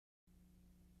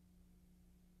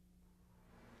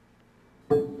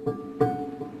I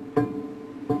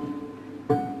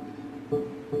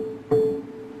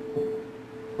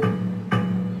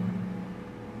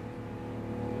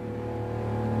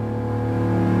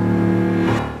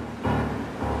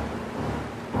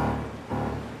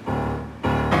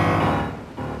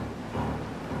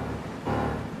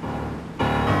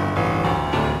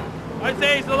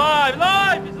say he's alive!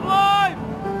 Alive! He's alive!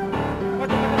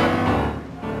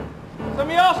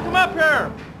 Somebody else come up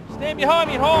here! Stand behind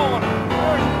me and hold on him.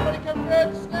 Somebody come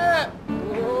grab the snap!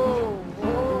 Whoa,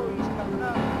 whoa, he's coming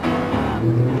up.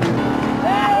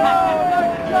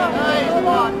 Nice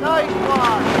one, nice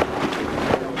one!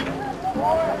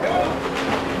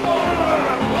 Come on,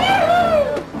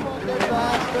 good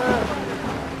bastard!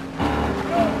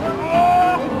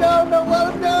 Let him go, don't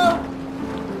let him go!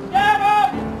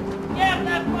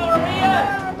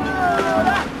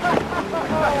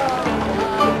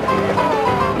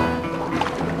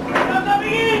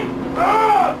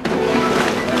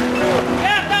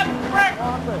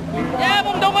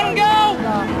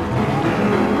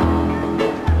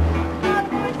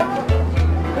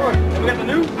 We got the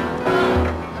noose?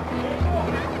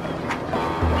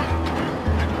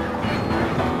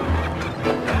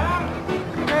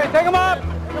 Okay, take him up!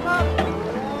 Take him up!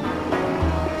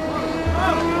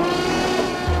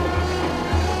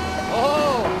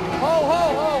 Oh, ho, ho,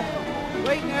 ho!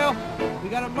 Wait now. We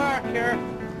got a mark here.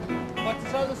 What's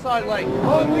this other side like?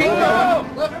 Oh, keep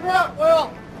going! Lift him up,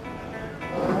 Will!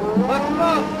 Lift him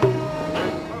up!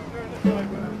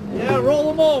 Yeah,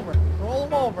 roll him over. Roll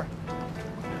him over.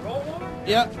 Roll him over?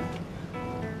 Yep.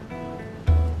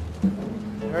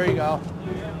 There you go.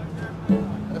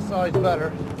 This side's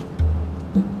better.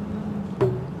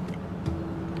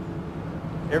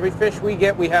 Every fish we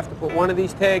get, we have to put one of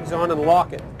these tags on and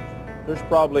lock it. There's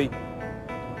probably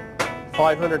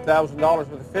 $500,000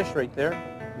 worth of fish right there.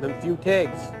 And them few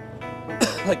tags.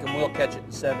 Like, and we'll catch it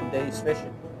in 7 days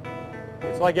fishing.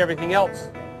 It's like everything else.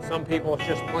 Some people are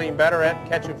just plain better at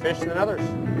catching fish than others.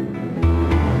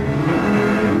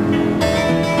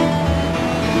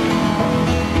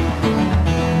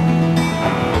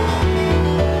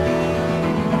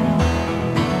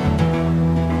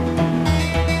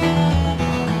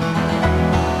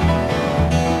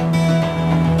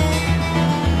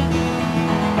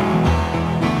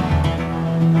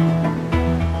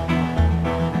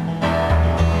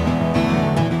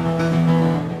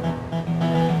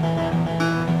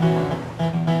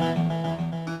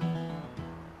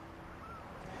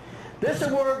 This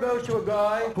award goes to a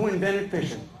guy who invented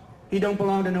fishing. He don't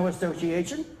belong to no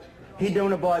association. He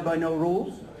don't abide by no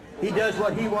rules. He does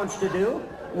what he wants to do.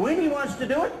 When he wants to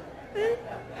do it,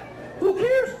 who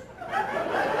cares?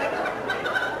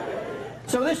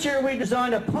 So this year we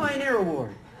designed a Pioneer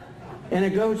Award, and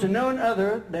it goes to none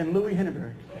other than Louis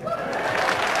Henneberry.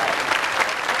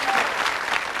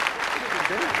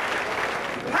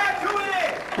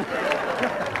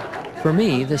 For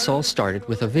me, this all started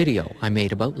with a video I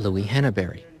made about Louis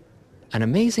Henneberry, an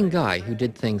amazing guy who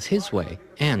did things his way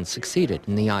and succeeded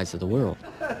in the eyes of the world.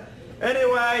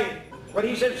 Anyway, what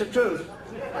he said's the truth.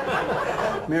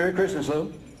 Merry Christmas,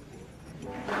 Lou.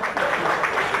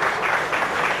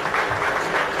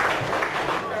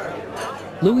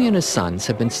 Louis and his sons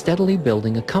have been steadily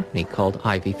building a company called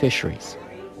Ivy Fisheries.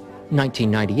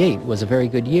 1998 was a very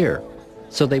good year,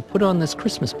 so they put on this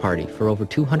Christmas party for over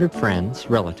 200 friends,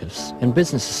 relatives, and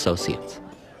business associates.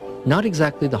 Not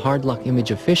exactly the hard luck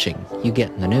image of fishing you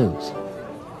get in the news.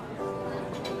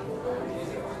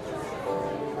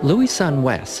 Louis' son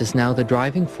Wes is now the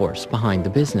driving force behind the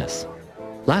business.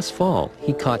 Last fall,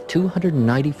 he caught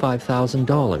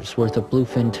 $295,000 worth of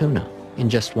bluefin tuna in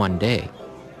just one day.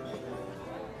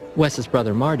 Wes's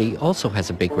brother Marty also has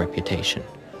a big reputation.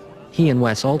 He and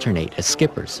Wes alternate as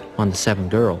skippers on the Seven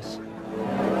Girls.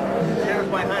 There's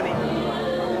my honey.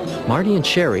 Marty and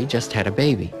Sherry just had a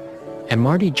baby, and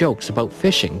Marty jokes about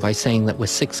fishing by saying that with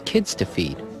 6 kids to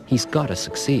feed, he's got to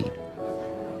succeed.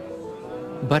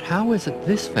 But how is it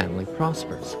this family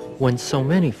prospers when so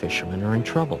many fishermen are in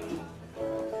trouble?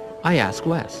 I ask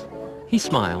Wes. He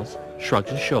smiles,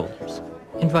 shrugs his shoulders,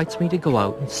 invites me to go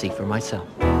out and see for myself.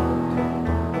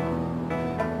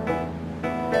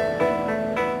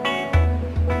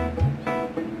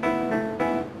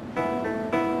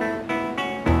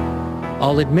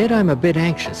 I'll admit I'm a bit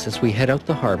anxious as we head out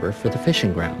the harbor for the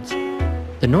fishing grounds.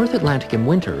 The North Atlantic in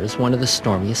winter is one of the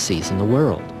stormiest seas in the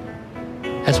world.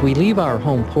 As we leave our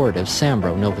home port of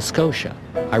Sambro, Nova Scotia,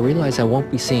 I realize I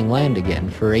won't be seeing land again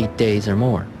for 8 days or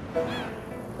more.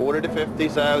 40 to 50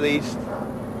 southeast,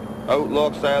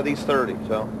 outlook southeast 30,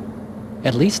 so.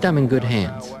 At least I'm in good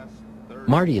hands.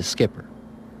 Marty is skipper.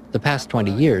 The past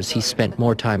 20 years he's spent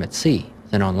more time at sea,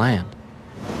 than on land.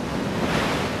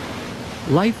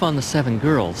 Life on the Seven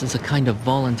Girls is a kind of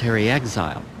voluntary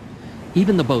exile.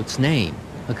 Even the boat's name,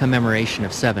 a commemoration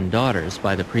of 7 daughters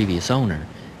by the previous owner,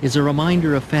 is a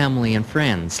reminder of family and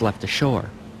friends left ashore.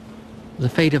 The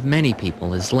fate of many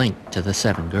people is linked to the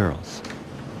 7 Girls.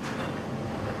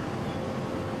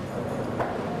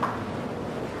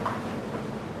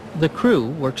 The crew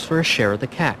works for a share of the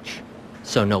catch,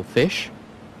 so no fish,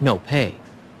 no pay.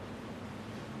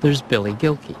 There's Billy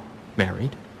Gilkey,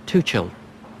 married, 2 children.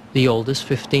 The oldest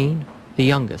 15, the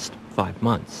youngest 5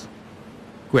 months.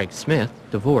 Greg Smith,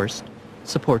 divorced,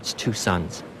 supports 2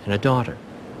 sons and a daughter.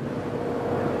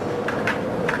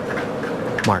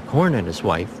 Mark Horn and his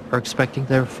wife are expecting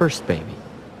their first baby.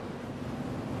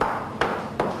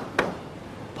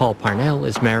 Paul Parnell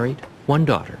is married, 1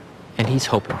 daughter, and he's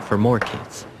hoping for more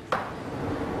kids.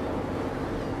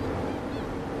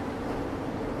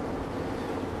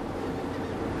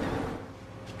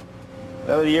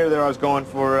 The other year there I was going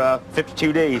for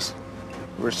 52 days.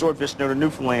 We were swordfishing out of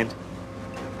Newfoundland.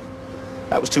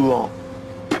 That was too long.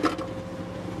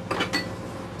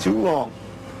 Too long.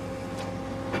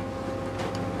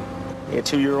 I had a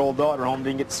 2-year-old daughter home,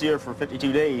 didn't get to see her for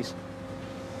 52 days.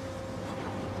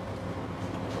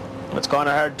 It's kind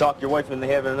of hard to talk your wife into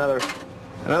having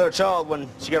another child when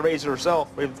she got to raise it herself,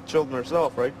 raise the children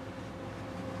herself, right?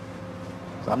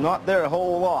 So I'm not there a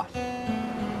whole lot.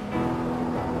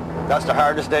 That's the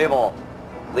hardest day of all,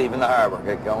 leaving the harbor,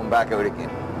 going back out again.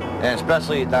 And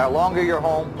especially the longer you're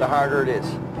home, the harder it is.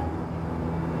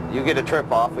 You get a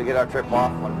trip off, we get our trip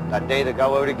off, when that day to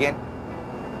go out again,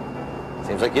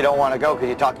 seems like you don't want to go because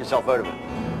you talk yourself out of it.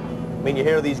 I mean, you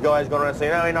hear these guys going around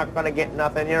saying, oh, you're not going to get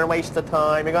nothing, you're a waste of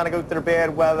time, you're going to go through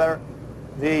bad weather,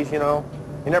 geez, you know,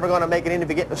 you're never going to make it in if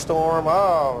you get in a storm.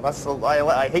 Oh,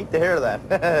 I hate to hear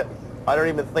that. I don't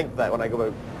even think that when I go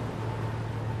out.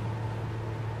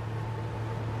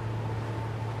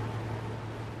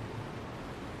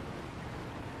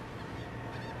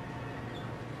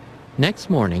 Next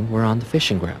morning, we're on the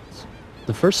fishing grounds.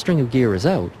 The first string of gear is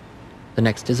out, the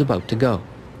next is about to go.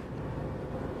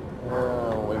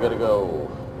 We gotta go.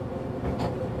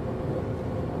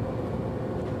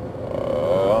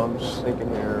 I'm just thinking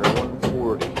here,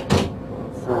 140.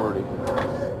 140.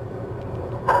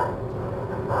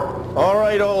 All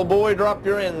right, old boy, drop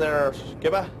your in there,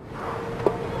 Skipper.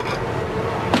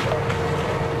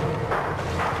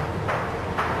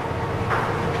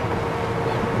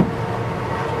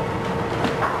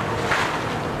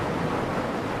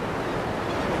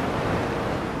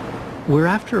 We're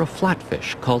after a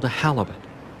flatfish called a halibut.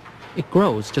 It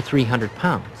grows to 300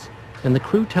 pounds, and the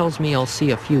crew tells me I'll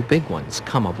see a few big ones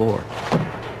come aboard.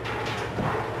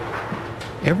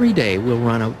 Every day we'll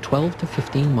run out 12 to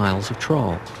 15 miles of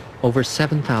trawl, over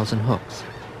 7,000 hooks,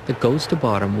 that goes to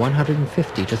bottom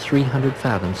 150 to 300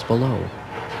 fathoms below.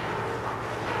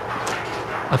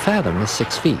 A fathom is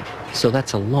 6 feet, so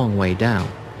that's a long way down.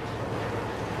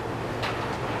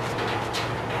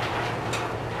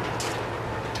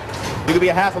 You could be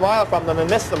a half a mile from them and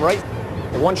miss them, right?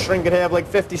 And one string could have like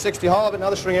 50, 60 halibut,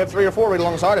 another string have 3 or 4 right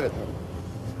alongside of it.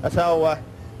 That's how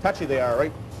touchy they are,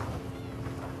 right?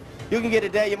 You can get a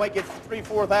day you might get 3,000 to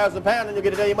 4,000 pounds, and you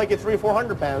get a day you might get 300 or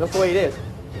 400 pounds. That's the way it is.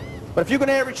 But if you can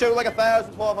average out like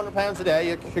 1,000, 1,200 pounds a day,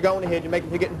 you're going ahead.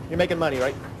 You're making money,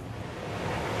 right?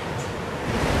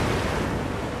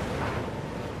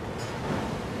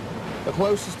 The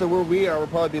closest to where we are will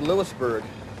probably be Lewisburg,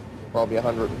 probably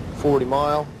 140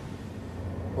 mile.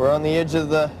 We're on the edge of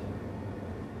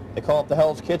they call it the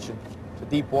Hell's Kitchen. It's a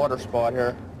deep water spot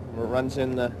here. It runs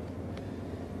in the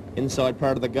inside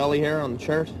part of the gully here on the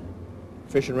chart.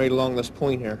 Fishing right along this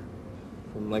point here,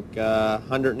 from like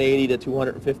 180 to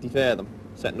 250 fathom,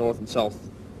 set north and south.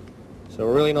 So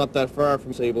we're really not that far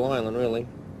from Sable Island, really.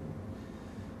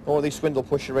 Oh, these swindle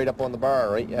push you right up on the bar,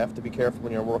 right? You have to be careful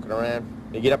when you're working around.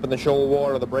 You get up in the shoal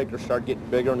water, the breakers start getting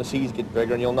bigger and the seas get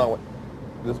bigger, and you'll know it.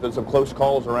 There's been some close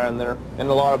calls around there, and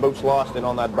a lot of boats lost in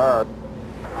on that bar.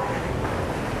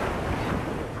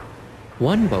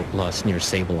 One boat lost near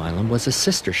Sable Island was a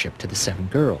sister ship to the Seven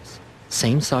Girls,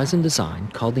 same size and design,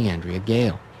 called the Andrea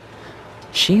Gale.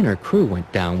 She and her crew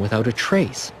went down without a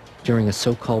trace during a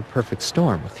so-called perfect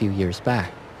storm a few years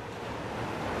back.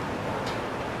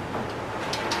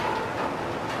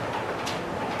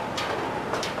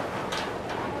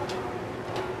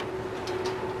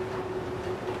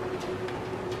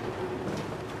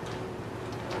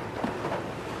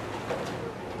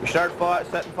 We start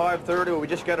setting 5:30, we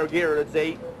just got our gear, it's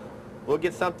 8. We'll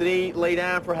get something to eat, lay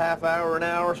down for half hour, an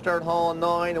hour, start hauling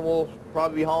 9, and we'll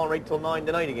probably be hauling right till 9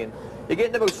 tonight again. You're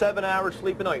getting about 7 hours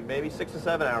sleep a night, maybe 6 to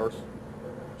 7 hours.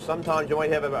 Sometimes you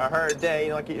might have a hard day, you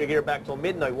know, like you get here back till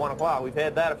midnight, 1 o'clock. We've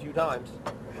had that a few times.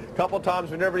 A couple of times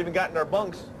we never even got in our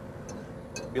bunks.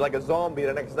 Be like a zombie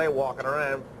the next day walking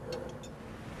around.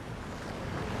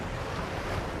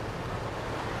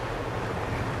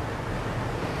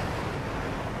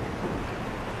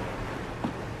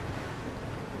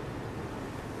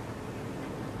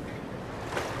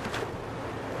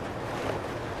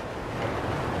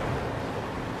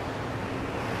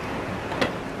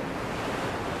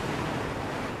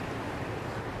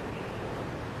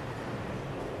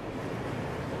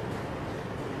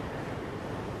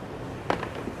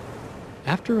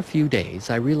 After a few days,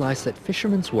 I realized that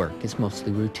fishermen's work is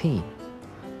mostly routine.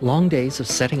 Long days of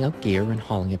setting out gear and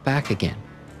hauling it back again,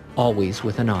 always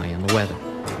with an eye on the weather.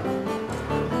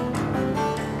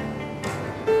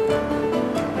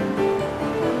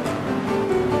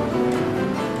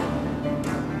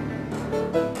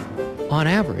 On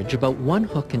average, about 1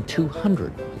 hook in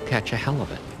 200 will catch a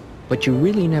halibut, but you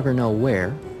really never know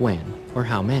where, when, or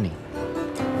how many.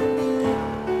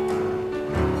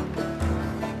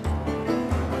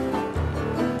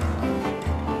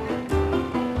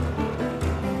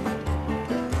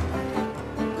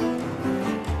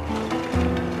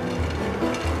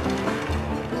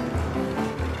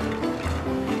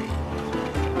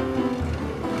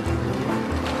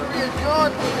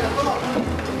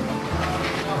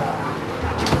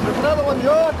 There's another one,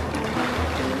 George.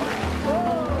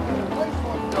 Oh, nice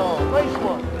one, John. Nice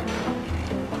one.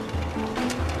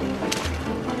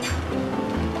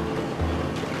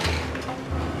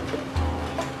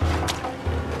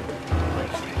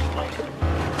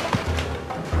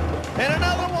 And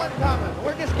another one coming.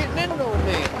 We're just getting into them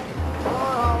here. Come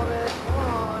on, Holiday. Come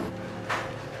on.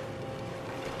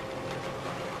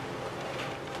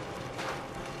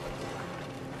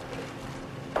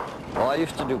 Well, I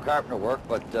used to do carpenter work,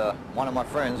 but one of my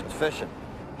friends was fishing.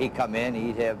 He'd come in,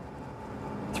 he'd have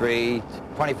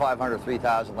 2,500,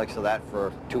 3,000 licks of that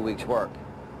for 2 weeks' work.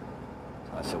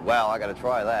 So I said, well, I got to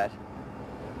try that.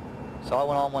 So I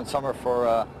went on one summer for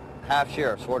a half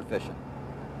share of sword fishing.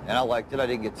 And I liked it. I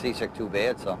didn't get seasick too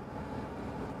bad, so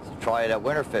try it at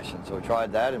winter fishing. So we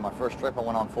tried that, and my first trip I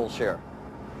went on full share.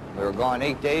 We were gone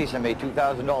 8 days and made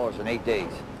 $2,000 in 8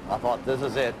 days. I thought, this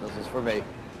is it. This is for me.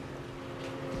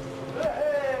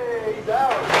 Hey, he's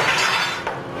out.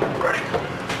 Ready.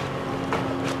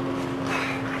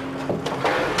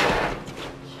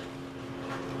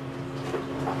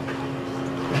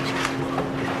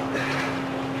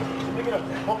 Look at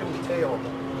him poking his tail.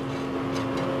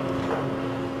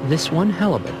 This one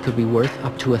halibut could be worth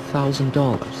up to $1,000.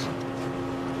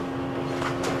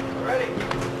 Ready.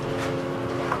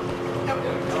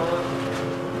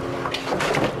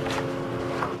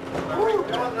 Woo,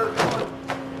 come on there, come on.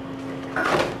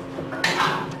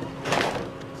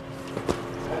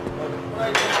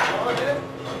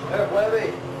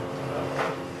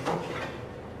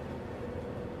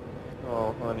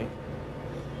 Oh, honey.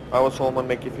 I was home and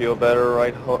make you feel better,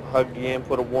 right? Hug you in,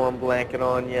 put a warm blanket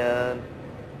on you. And...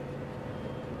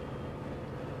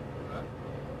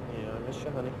 yeah, I miss you,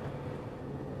 honey.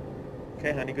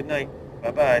 Okay, honey, good night.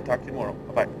 Bye-bye. Talk to you tomorrow.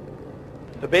 Bye-bye.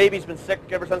 The baby's been sick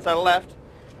ever since I left.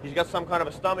 He's got some kind of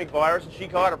a stomach virus, and she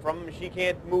caught it from him, and she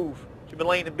can't move. She's been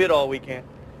laying in bed all weekend.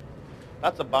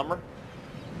 That's a bummer.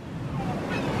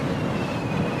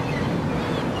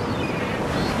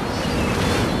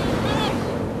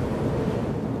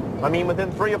 I mean,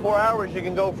 within 3 or 4 hours, you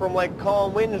can go from, like,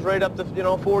 calm winds right up to, you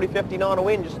know, 40, 50 knot of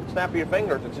wind, just snap of your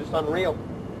fingers. It's just unreal.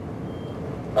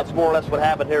 That's more or less what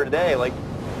happened here today. Like,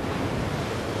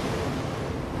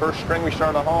 first string we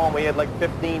started home, we had, like,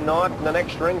 15 knot, and the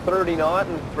next string, 30 knot,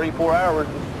 and 3 or 4 hours,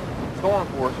 storm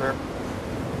force here.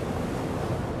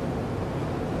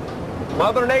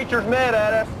 Mother Nature's mad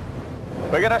at us.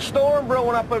 We got a storm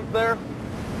brewing up there.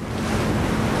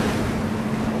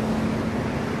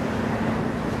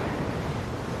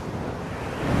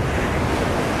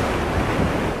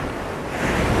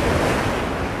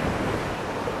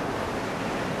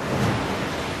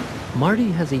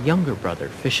 Marty has a younger brother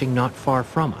fishing not far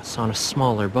from us on a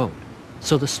smaller boat,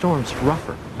 so the storm's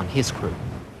rougher on his crew.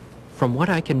 From what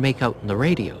I can make out in the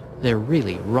radio, they're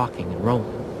really rocking and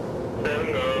rolling.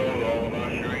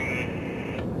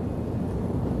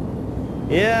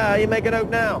 Yeah, how you make it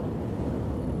out now?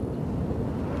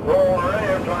 Rolling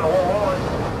around, trying to hold on.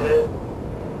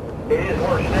 It is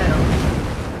worse now.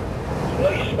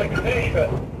 Well, you expect to finish, but...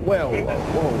 Well,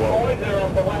 whoa. Only there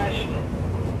on the last two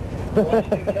tubs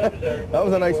there. That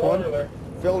was a nice one.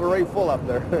 Filled it right full up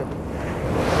there.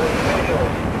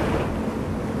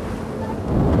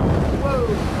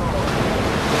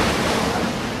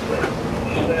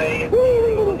 Say,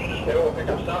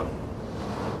 lost something.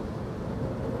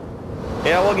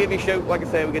 Yeah, we'll give you a shout. Like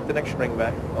I say, we'll get the next string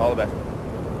back. All the best.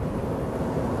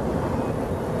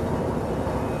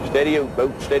 Steady out,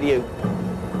 boat. Steady out.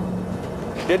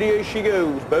 Steady as she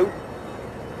goes, boat.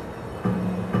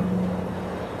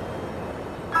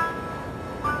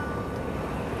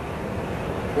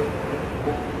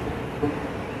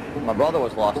 My brother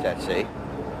was lost at sea,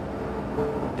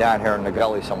 down here in the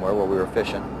gully somewhere where we were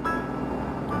fishing.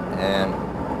 And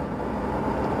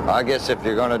I guess if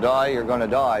you're going to die, you're going to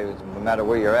die, no matter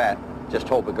where you're at. Just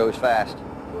hope it goes fast.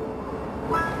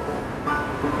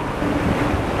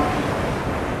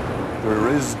 There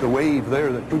is the wave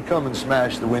there that could come and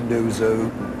smash the windows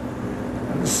out.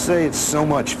 I would say it's so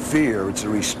much fear, it's a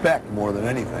respect more than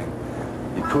anything.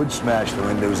 You could smash the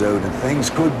windows out and things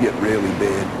could get really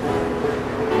bad.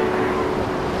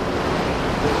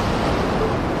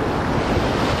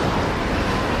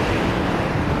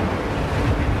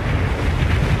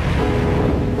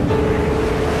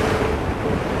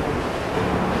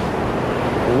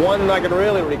 One I can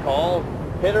really recall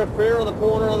hit her fair on the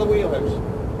corner of the wheelhouse.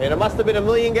 And it must have been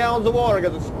 1,000,000 gallons of water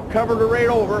because it's covered her right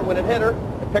over. When it hit her,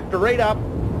 it picked her right up.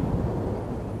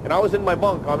 And I was in my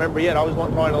bunk. I remember yet, I was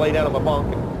trying to lay down on my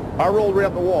bunk. And I rolled right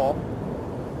up the wall.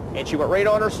 And she went right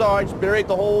on her side, buried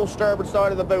the whole starboard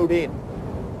side of the boat in.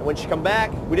 And when she come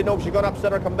back, we didn't know if she was going to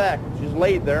upset or come back. She just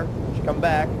laid there. When she come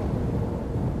back,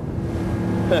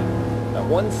 that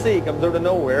one sea comes out of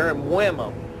nowhere and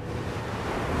wham-em.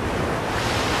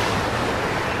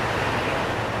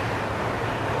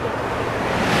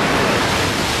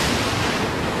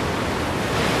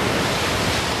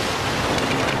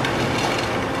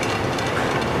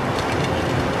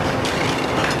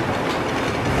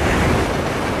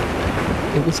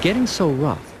 It was getting so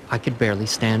rough, I could barely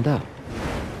stand up.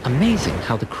 Amazing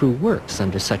how the crew works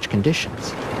under such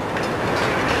conditions.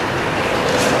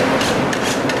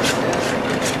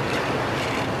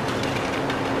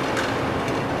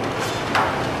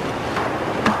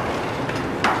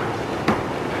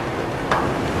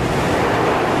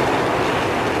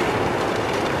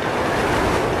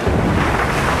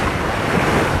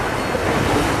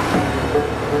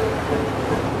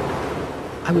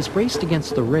 I was braced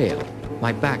against the rail,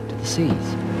 my back to the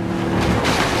seas.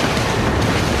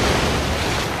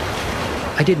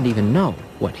 I didn't even know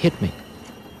what hit me.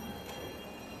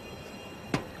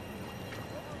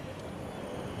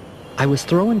 I was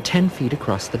thrown 10 feet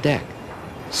across the deck.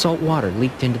 Salt water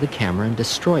leaked into the camera and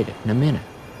destroyed it in a minute.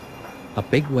 A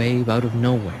big wave out of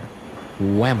nowhere.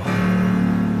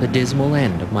 Whammo! The dismal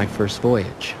end of my first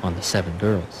voyage on the Seven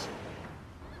Girls.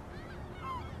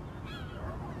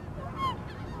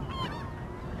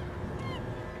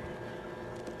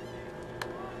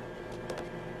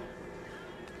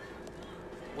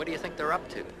 What do you think they're up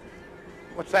to?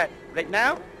 What's that? Right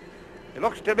now? It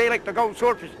looks to me like they're going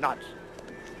swordfish nuts.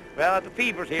 Well, the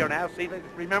fever's here now. See,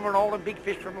 remembering all the big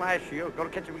fish from last year. We're going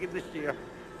to catch them again this year.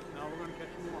 No, we're going to catch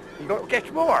more. You're going to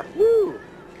catch more? Woo!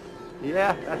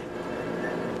 Yeah, that's...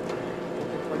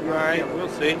 All right, we'll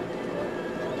see.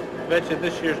 I bet you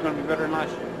this year's going to be better than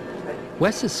last year.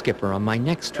 Wes is skipper on my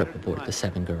next trip aboard the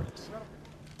Seven Girls.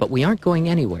 But we aren't going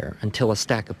anywhere until a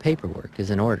stack of paperwork is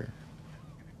in order.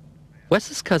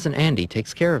 Wes's cousin Andy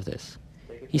takes care of this.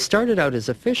 He started out as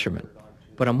a fisherman,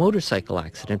 but a motorcycle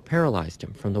accident paralyzed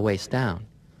him from the waist down.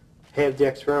 Have the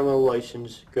experimental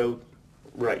license go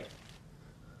right.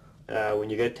 When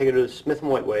you take it to the Smith &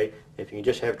 White way, if you can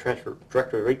just have it transferred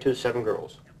directly right to the Seven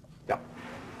Girls. Yeah.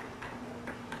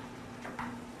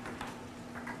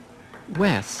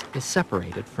 Wes is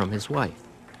separated from his wife.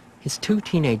 His 2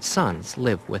 teenage sons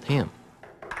live with him.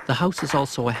 The house is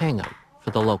also a hangout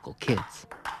for the local kids.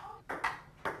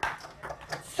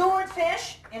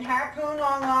 Swordfish and harpoon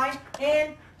longline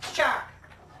and shark.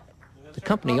 The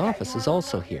company office is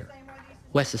also here.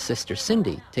 Wes's sister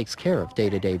Cindy takes care of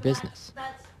day-to-day business.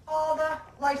 That's all the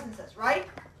licenses, right?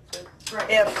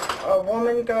 If a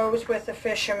woman goes with a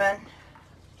fisherman,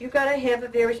 you gotta have a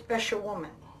very special woman.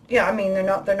 Yeah, I mean, they're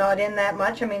not in that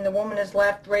much. I mean, the woman is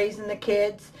left raising the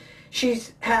kids. She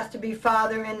has to be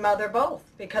father and mother both.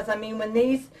 Because, I mean, when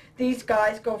these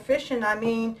guys go fishing, I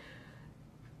mean,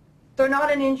 they're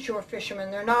not an inshore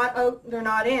fisherman. They're not out, they're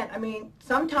not in. I mean,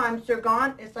 sometimes they're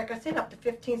gone, it's like I said, up to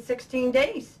 15, 16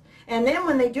 days. And then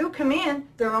when they do come in,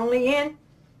 they're only in,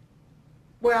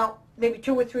 well, maybe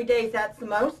 2 or 3 days, that's the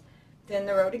most. Then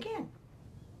they're out again.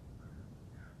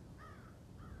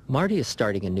 Marty is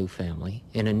starting a new family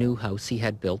in a new house he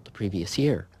had built the previous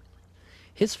year.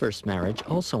 His first marriage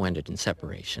also ended in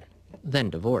separation, then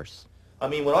divorce. I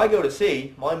mean, when I go to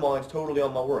sea, my mind's totally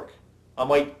on my work. I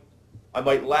might I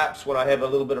might lapse when I have a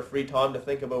little bit of free time to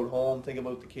think about home, think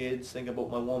about the kids, think about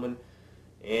my woman.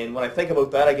 And when I think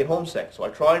about that, I get homesick. So I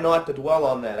try not to dwell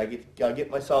on that. I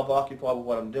get myself occupied with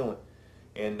what I'm doing.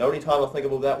 And the only time I think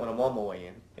about that when I'm on my way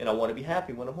in. And I want to be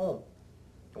happy when I'm home.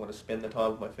 I want to spend the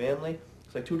time with my family.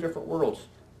 It's like two different worlds.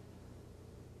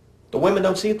 The women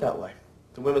don't see it that way.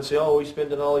 The women say, oh, he's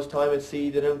spending all his time at sea.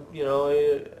 They don't, you know,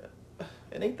 it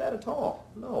ain't that at all.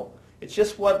 No. It's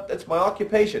just it's my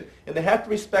occupation. And they have to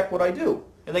respect what I do.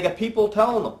 And they got people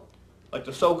telling them. Like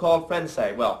the so-called friends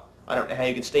say, well, I don't know how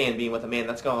you can stand being with a man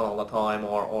that's gone all the time,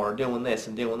 or doing this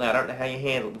and doing that. I don't know how you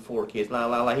handled the 4 kids. La,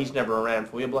 la, la, he's never around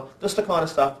for you. Blah. That's the kind of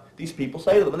stuff these people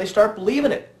say to them. And they start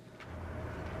believing it.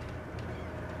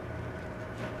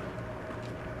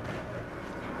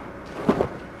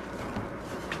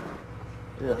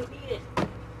 Yeah.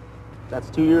 That's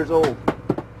 2 years old.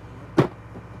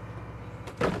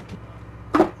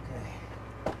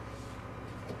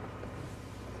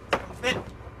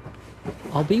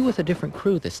 I'll be with a different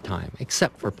crew this time,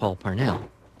 except for Paul Parnell.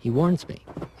 He warns me,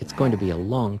 it's going to be a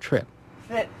long trip.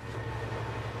 Fit.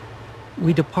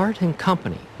 We depart in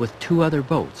company with 2 other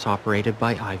boats operated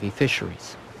by Ivy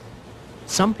Fisheries.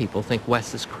 Some people think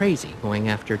Wes is crazy going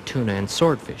after tuna and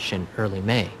swordfish in early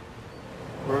May.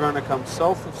 We're going to come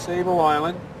south of Sable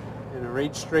Island in a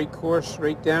right straight course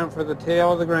right down for the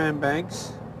tail of the Grand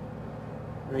Banks,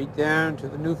 right down to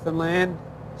the Newfoundland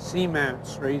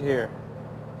seamounts right here.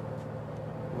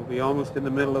 We'll be almost in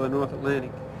the middle of the North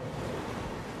Atlantic.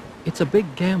 It's a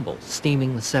big gamble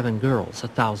steaming the 7 girls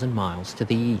 1,000 miles to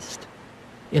the east.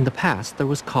 In the past, there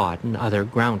was cod and other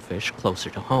groundfish closer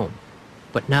to home.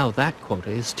 But now that quota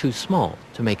is too small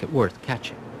to make it worth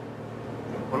catching.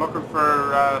 We're looking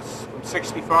for from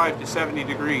 65 to 70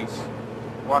 degrees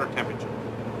water temperature.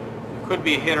 It could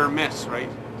be a hit or miss, right?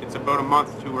 It's about a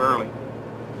month too early.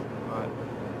 But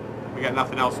we got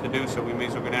nothing else to do, so we may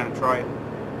as well go down and try it.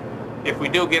 If we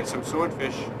do get some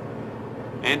swordfish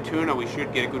and tuna, we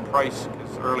should get a good price,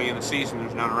 because early in the season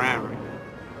there's none around, right?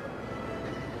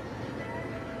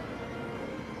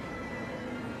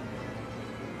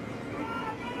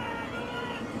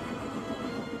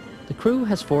 The crew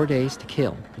has 4 days to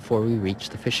kill before we reach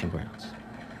the fishing grounds.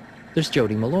 There's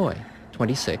Jody Malloy,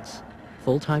 26,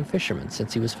 full-time fisherman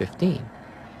since he was 15.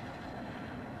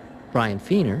 Brian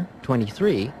Feener,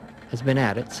 23, has been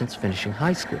at it since finishing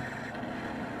high school.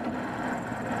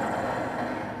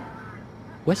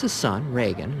 Wes's son,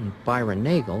 Reagan, and Byron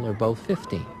Nagel are both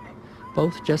 15,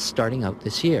 both just starting out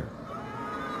this year.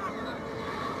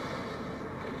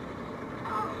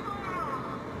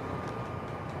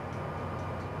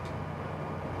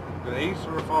 An ace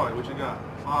or a 5? What you got?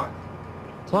 5.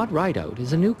 Claude Rideout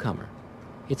is a newcomer.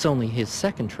 It's only his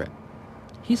 2nd trip.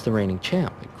 He's the reigning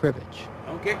champ at cribbage.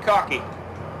 Don't get cocky.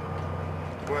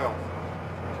 12.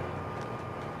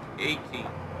 18.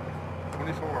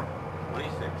 24.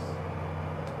 26.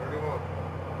 31.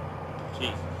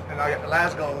 Jesus. And I got the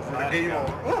last goal for the game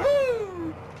over.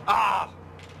 Woohoo! Ah!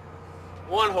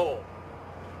 1 hole.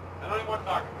 I don't even want to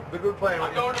talk about it. Be good playing.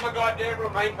 I'm going to my goddamn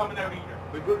room. I ain't coming out either.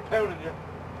 Be good pounding you.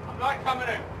 I'm not coming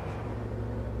out.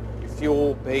 Your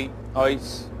fuel, bait,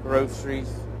 ice,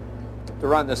 groceries. To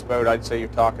run this boat, I'd say you're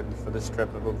talking for this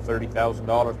trip about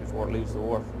 $30,000 before it leaves the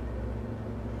wharf.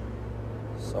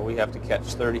 So we have to catch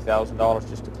 $30,000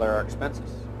 just to clear our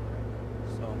expenses.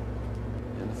 So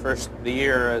in the first of the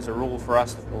year, as a rule for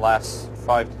us, the last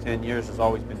 5 to 10 years has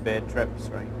always been bad trips,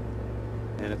 right?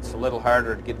 And it's a little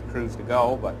harder to get the crews to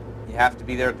go, but you have to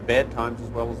be there at the bad times as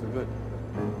well as the good.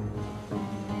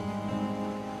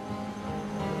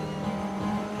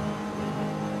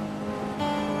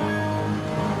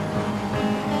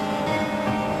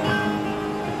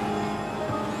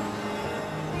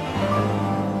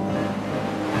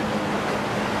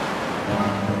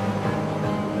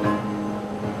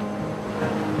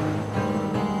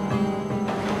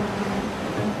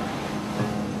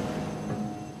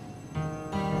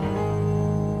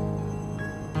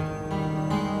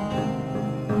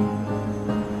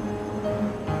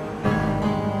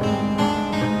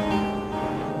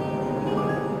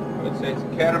 It's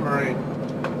a catamaran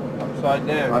upside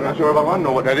down. I'm not sure if I want to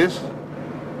know what that is.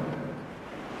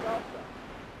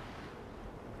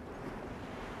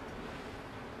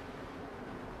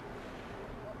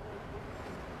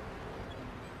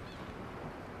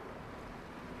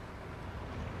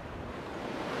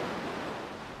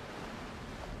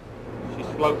 She's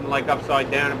floating like upside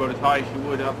down, about as high as she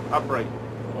would upright.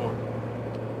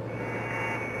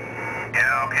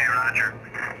 Yeah, okay, Roger.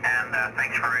 And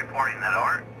thanks for reporting that,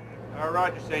 over.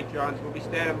 Roger, St. John's. We'll be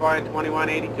standing by at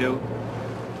 2182.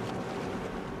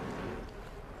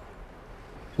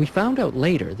 We found out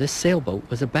later this sailboat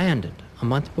was abandoned a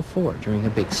month before during a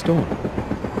big storm.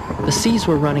 The seas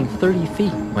were running 30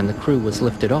 feet when the crew was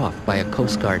lifted off by a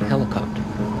Coast Guard helicopter.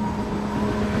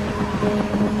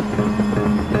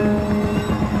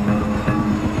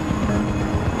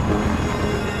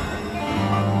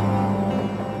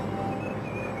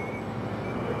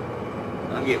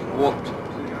 I'm getting whooped.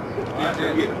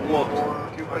 I'm getting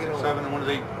whooped. 207 and one of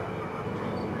these.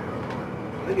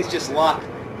 I think it's just luck.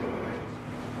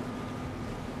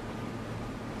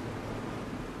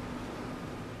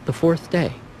 The fourth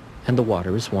day, and the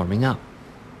water is warming up.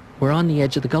 We're on the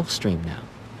edge of the Gulf Stream now.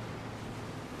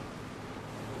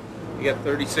 We got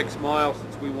 36 miles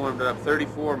since we warmed it up.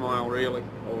 34 mile, really.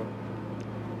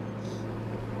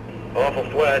 Awful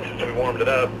flat since we warmed it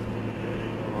up.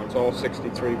 Oh, it's all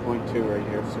 63.2 right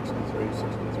here. 63,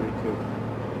 63.2.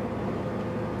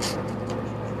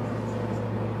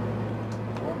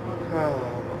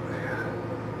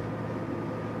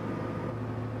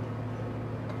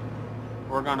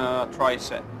 We're gonna try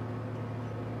set.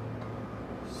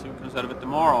 See what comes out of it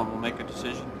tomorrow, and we'll make a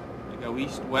decision. We go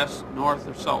east, west, north,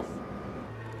 or south.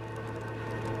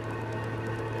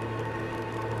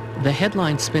 The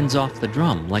headline spins off the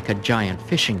drum like a giant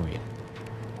fishing reel.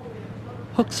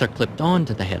 Hooks are clipped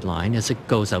onto the headline as it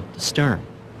goes out the stern.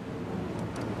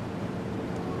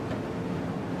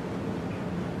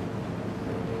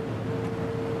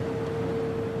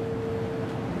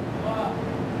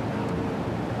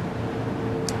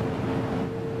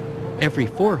 Every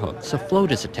 4 hooks, a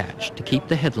float is attached to keep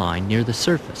the headline near the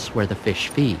surface where the fish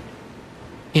feed.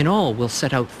 In all, we'll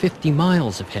set out 50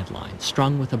 miles of headline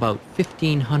strung with about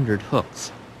 1,500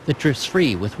 hooks that drifts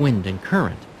free with wind and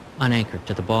current, unanchored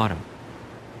to the bottom.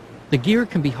 The gear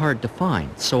can be hard to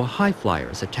find, so a high flyer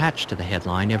is attached to the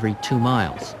headline every 2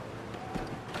 miles.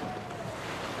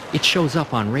 It shows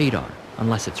up on radar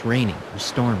unless it's raining or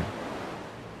storming.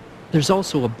 There's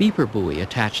also a beeper buoy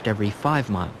attached every 5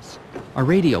 miles, a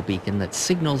radio beacon that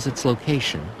signals its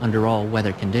location under all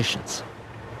weather conditions.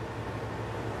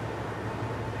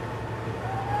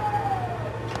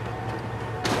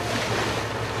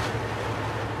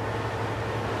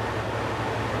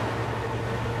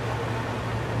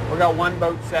 We got one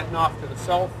boat setting off to the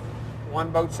south,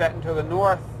 one boat setting to the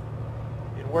north,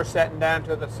 and we're setting down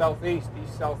to the southeast,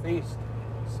 east-southeast.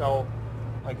 So,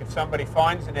 like if somebody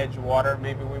finds an edge of water,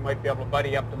 maybe we might be able to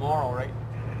buddy up tomorrow, right?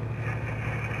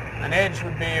 An edge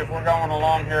would be if we're going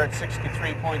along here at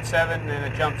 63.7 and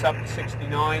it jumps up to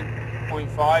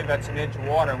 69.5, that's an edge of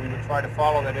water. We would try to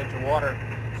follow that edge of water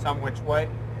some which way.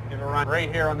 If it runs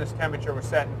right here on this temperature we're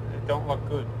setting, it don't look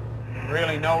good.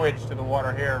 Really no edge to the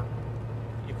water here.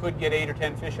 You could get 8 or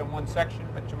 10 fish on one section,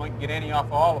 but you might get any off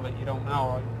of all of it. You don't know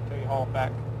right, until you haul it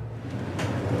back.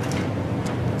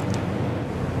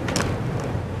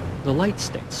 The light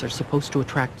sticks are supposed to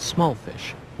attract small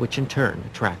fish, which in turn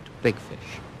attract big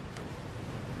fish.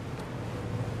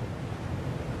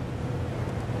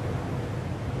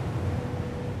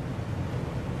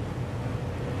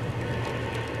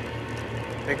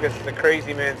 I think this is a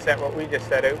crazy man set what we just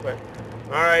set out, but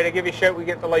all right, I'll give you a shout, we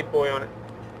get the light buoy on it.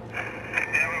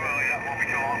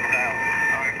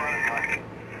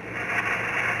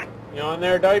 You on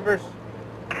there, divers?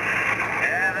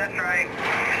 Yeah, that's right.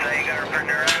 So you got her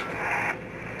printer out?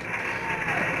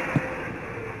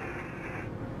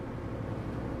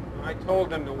 I told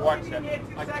them to watch that.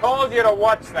 I told you to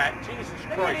watch that. Jesus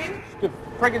Christ.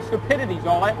 Friggin' stupidity's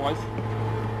all that was.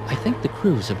 I think the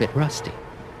crew's a bit rusty.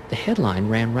 The headline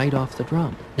ran right off the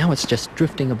drum. Now it's just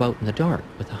drifting about in the dark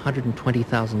with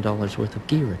 $120,000 worth of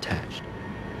gear attached.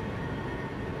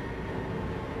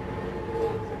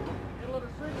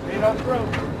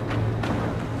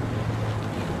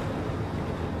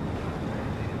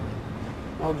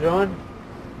 Well, John,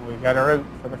 we got her out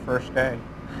for the first day.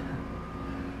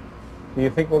 Do you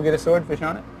think we'll get a swordfish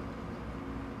on it?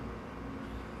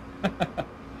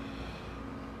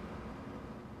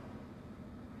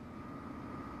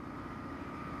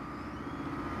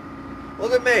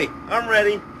 Look at me. I'm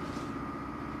ready.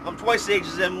 I'm twice the age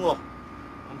as them. Look.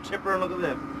 I'm chipper and look at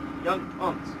them. Young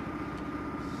punks.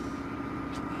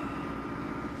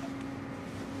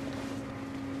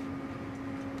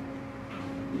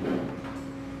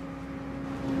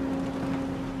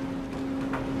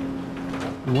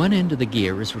 One end of the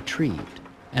gear is retrieved,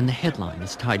 and the headline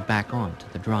is tied back on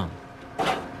to the drum.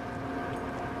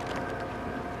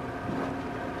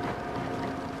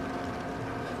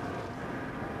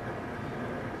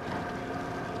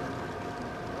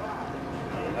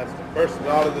 That's the first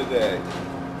knot of the day.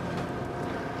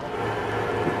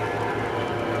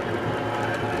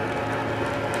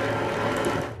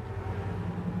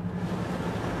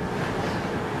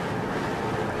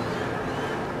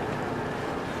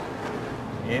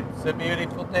 It's a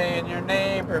beautiful day in your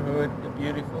neighborhood, a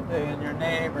beautiful day in your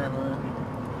neighborhood.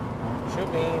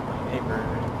 Should be my neighbor.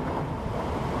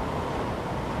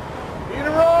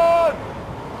 Peter on!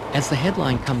 As the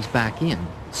headline comes back in,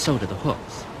 so do the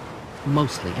hooks,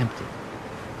 mostly empty.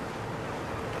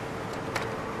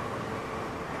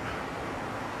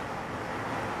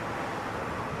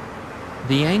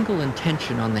 The angle and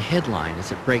tension on the headline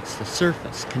as it breaks the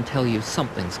surface can tell you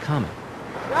something's coming.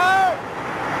 Go!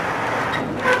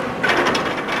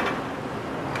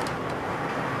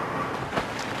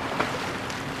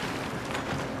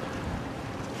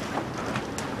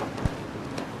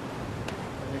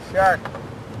 Shark.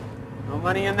 No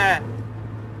money in that.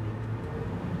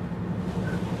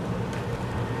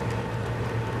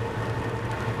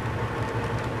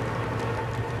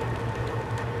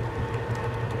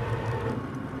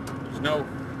 There's no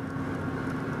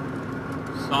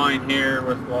sign here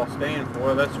with while staying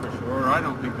for, that's for sure. I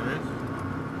don't think there is.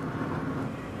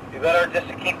 You better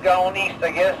just keep going east,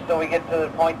 I guess, till we get to the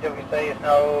point that we say it's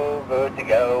no good to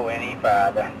go any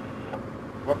farther.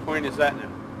 What point is that now?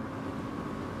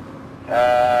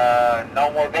 No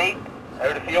more bait,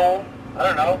 out of fuel, I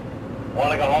don't know.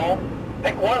 Want to go home?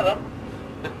 Pick one of them.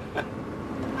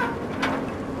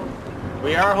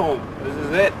 We are home. This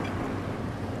is it.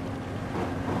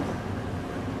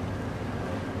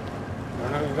 I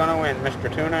don't know who's going to win, Mr.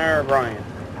 Tuna or Brian.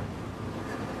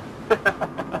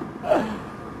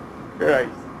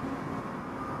 Christ.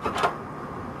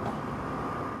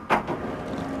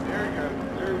 There you go.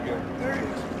 There you go. There he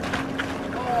is.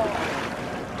 Oh.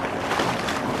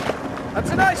 That's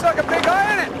a nice looking big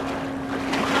eye, isn't it?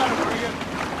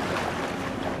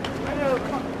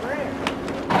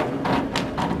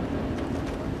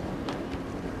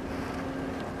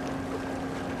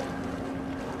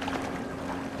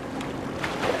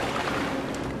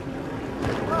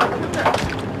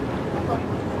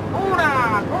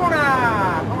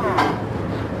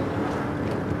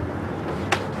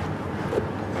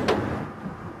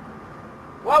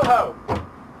 Whoa-ho!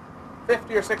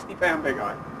 50 or 60 pound big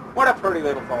eye. What a pretty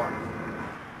little fella.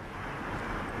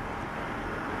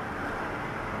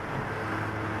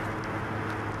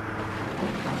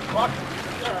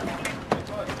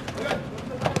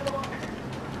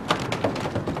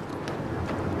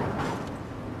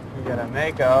 You got a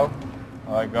mako.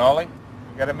 By golly,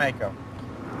 you got a mako.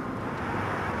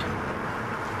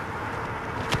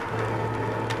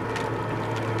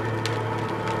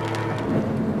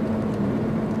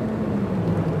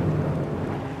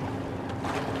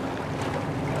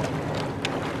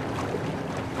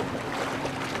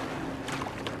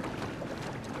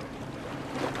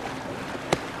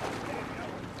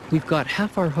 We've got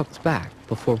half our hooks back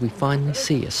before we finally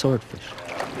see a swordfish.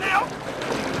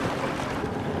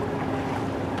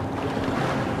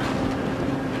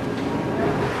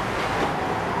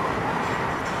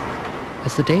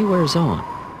 As the day wears on,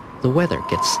 the weather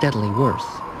gets steadily worse.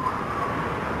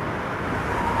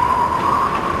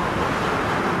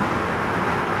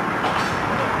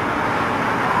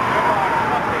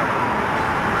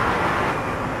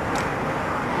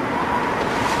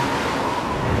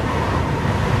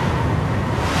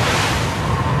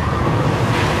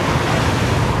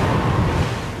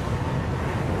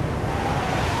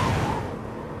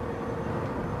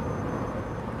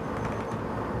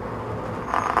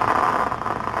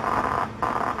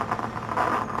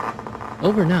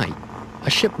 Overnight, a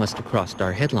ship must have crossed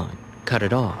our headline, cut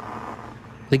it off.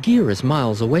 The gear is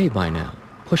miles away by now,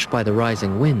 pushed by the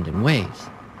rising wind and waves.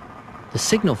 The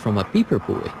signal from a beeper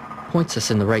buoy points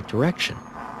us in the right direction,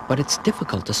 but it's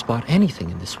difficult to spot anything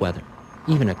in this weather,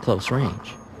 even at close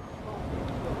range.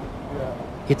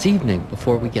 It's evening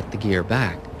before we get the gear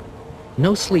back.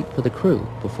 No sleep for the crew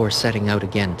before setting out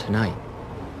again tonight.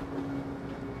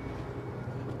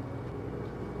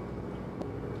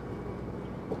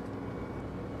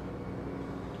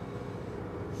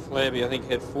 Flabby, I think,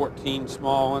 had 14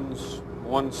 small ones,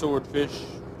 1 swordfish.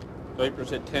 Vipers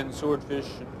had 10 swordfish.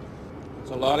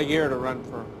 It's a lot of gear to run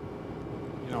for,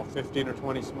 15 or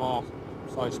 20 small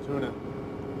size tuna.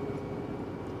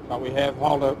 But we have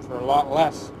hauled out for a lot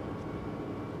less.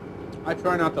 I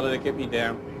try not to let it get me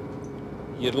down.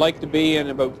 You'd like to be in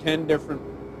about 10 different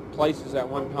places at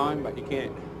one time, but you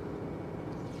can't.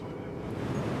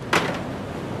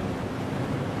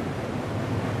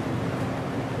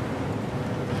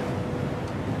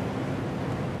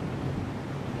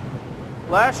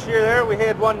 Last year there we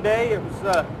had one day, it was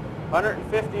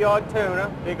 150 odd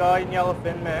tuna, big eye and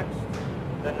yellowfin mixed,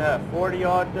 then 40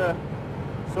 odd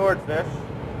swordfish.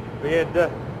 We had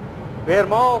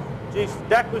them all. Geez, the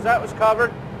deck was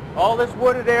covered, all this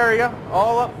wooded area,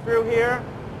 all up through here,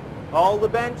 all the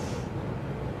bench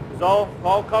was It's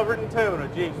all covered in tuna.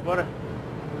 Jeez, what a, it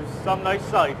was some nice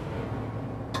sight.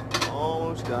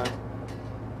 Almost done.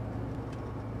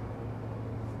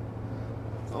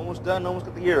 Almost done, almost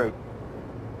got the gear out.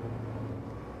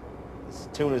 This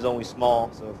tuna is only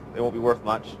small, so they won't be worth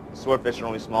much. The swordfish are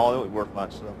only small, they won't be worth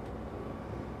much, so. You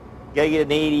gotta get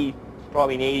an 80,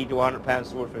 probably an 80 to 100 pound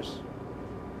swordfish.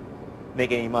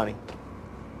 Make any money.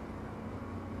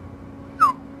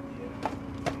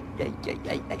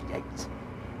 Yikes.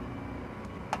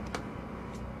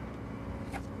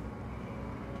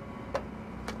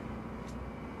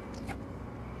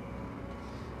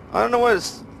 I don't know what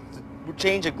it's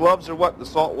change of gloves or what. The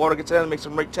salt water gets out and makes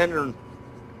them right tender and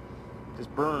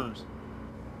just burns.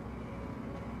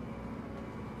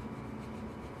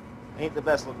 Ain't the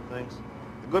best looking things.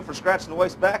 They're good for scratching the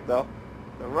wife's back though.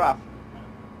 They're rough.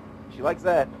 She likes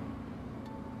that.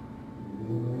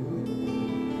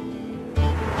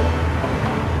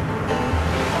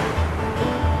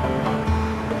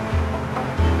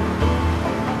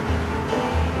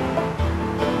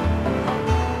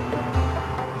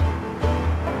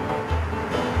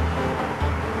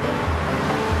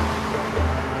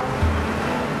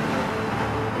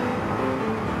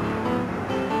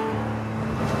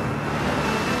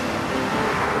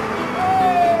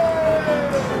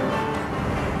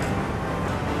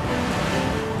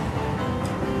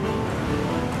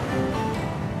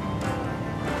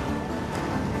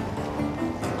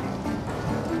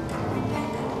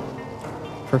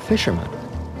 For fishermen,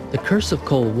 the curse of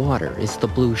cold water is the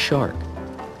blue shark.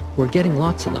 We're getting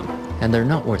lots of them, and they're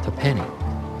not worth a penny.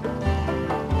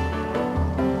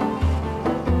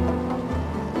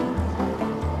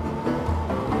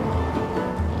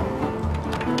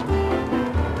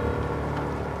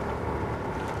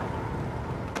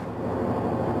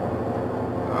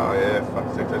 Oh yeah,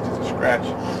 fuck, that's just a scratch.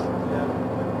 Yeah.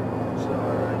 It's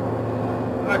alright.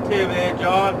 Not too bad,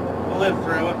 John. We'll live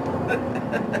through it.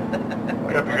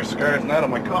 I got bigger scars than that on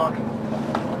my cock.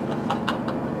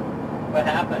 What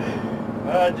happened?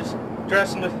 Just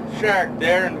dressing the shark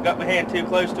there and got my hand too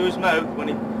close to his mouth when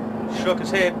he shook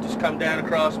his head, just come down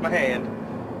across my hand.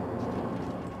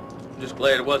 I'm just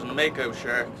glad it wasn't a mako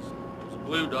shark. It was a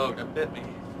blue dog that bit me.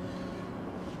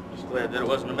 Just glad that it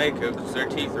wasn't a mako because their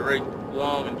teeth are right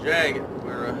long and jagged,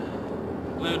 where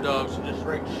blue dogs are just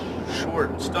right short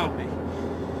and stumpy.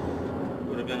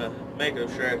 Would have been a mako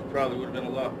shark, it probably would have been a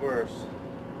lot worse.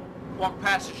 Walked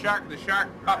past the shark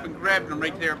up and grabbed him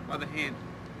right there by the hand.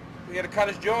 We had to cut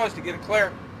his jaws to get it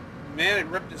clear. Man, it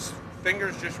ripped his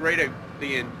fingers just right out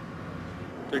the end.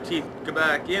 Their teeth go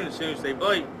back in as soon as they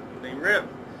bite, and they rip.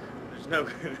 There's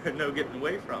no getting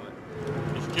away from it.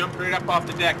 Just jumped right up off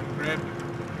the deck and grabbed him.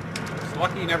 It's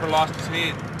lucky he never lost his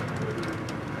hand.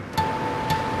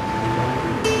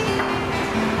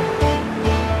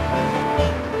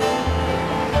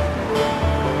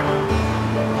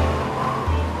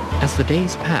 As the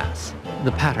days pass,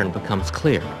 the pattern becomes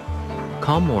clear.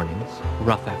 Calm mornings,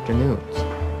 rough afternoons.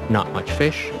 Not much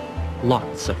fish,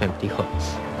 lots of empty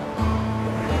hooks.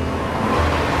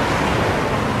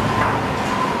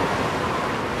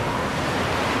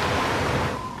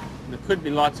 There could be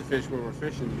lots of fish where we're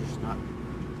fishing, you're just not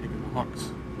taking the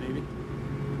hooks, maybe.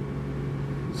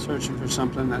 Searching for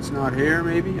something that's not here,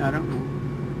 maybe? I don't know.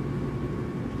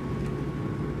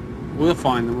 We'll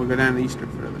find them. We'll go down the eastern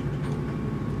further.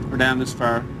 We're down this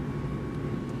far.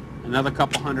 Another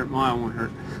couple 100 miles won't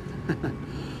hurt.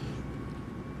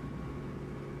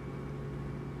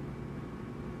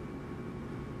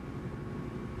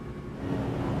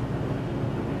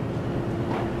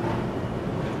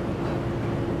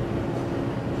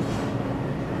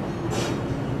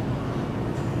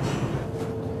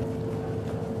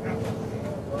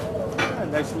 A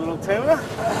nice little tuna.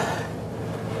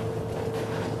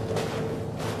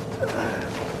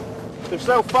 They're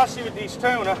so fussy with these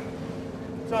tuna.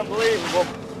 It's unbelievable.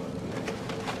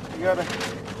 You gotta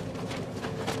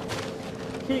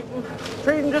keep them,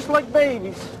 treat them just like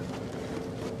babies.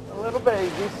 Little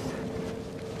babies.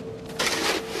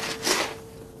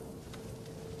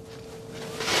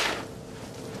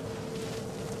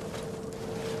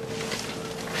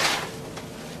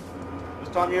 This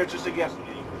time of year it's just a guessing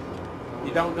game.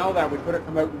 You don't know that. We could have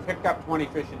come out and picked up 20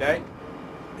 fish a day.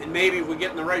 And maybe if we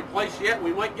get in the right place yet,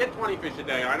 we might get 20 fish a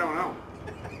day. I don't know.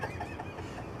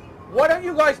 Why don't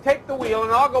you guys take the wheel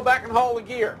and I'll go back and haul the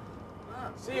gear?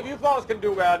 See if you fellas can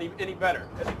do any better.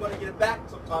 Because you're going to get it back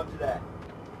sometime today.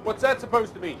 What's that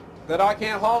supposed to mean? That I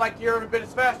can't haul that gear every bit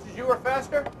as fast as you or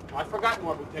faster? I've forgotten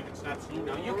what we take at snaps. You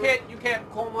know, you can't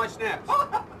call my snaps.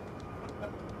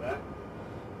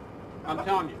 I'm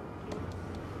telling you.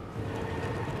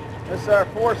 This is our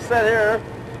fourth set here.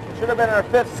 Should have been our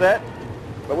 5th set,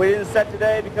 but we didn't set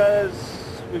today because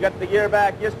we got the gear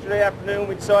back yesterday afternoon.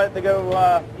 We decided to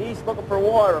go east looking for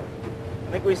water. I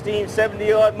think we steamed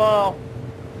 70-odd mile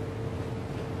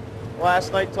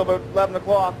last night till about 11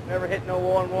 o'clock. Never hit no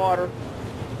warm water.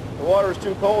 The water was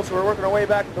too cold, so we're working our way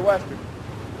back to the western.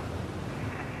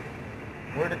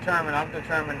 I'm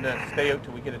determined to stay out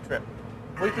till we get a trip.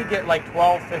 If we could get like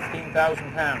 12,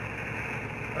 15,000 pounds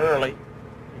early,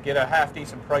 to get a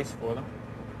half-decent price for them,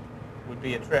 would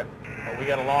be a trip. But we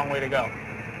got a long way to go.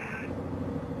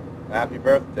 Happy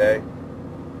birthday.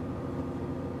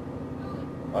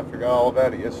 I forgot all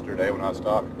about it yesterday when I was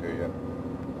talking to you.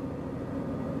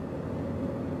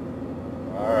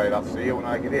 All right, I'll see you when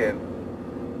I get in.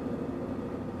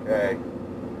 Okay.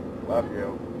 Love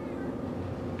you.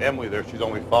 Emily there, she's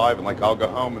only 5, and like I'll go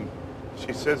home and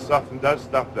she says stuff and does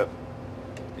stuff that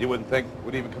you wouldn't think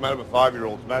would even come out of a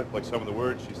 5-year-old's mouth, like some of the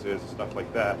words she says and stuff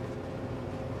like that.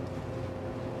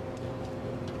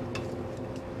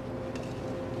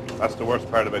 That's the worst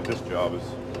part about this job is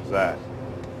that.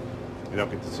 You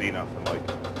don't get to see nothing. Like,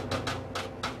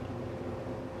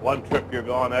 one trip you're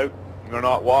gone out, they're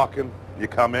not walking, you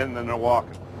come in, then they're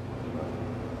walking.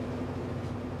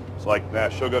 It's like, nah,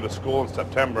 she'll go to school in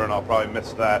September and I'll probably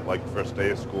miss that, like first day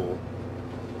of school.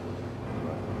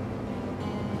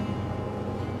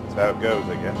 That's how it goes,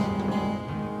 I guess.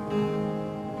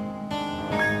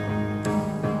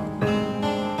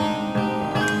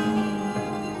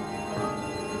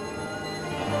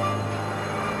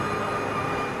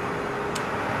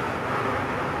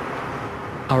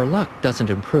 Our luck doesn't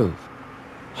improve.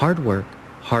 Hard work,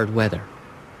 hard weather.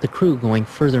 The crew going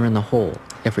further in the hole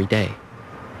every day.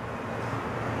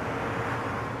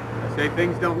 I say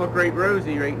things don't look great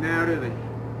rosy right now, do they?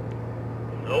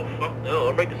 No, fuck no.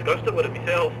 I'm right disgusted with it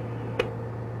myself.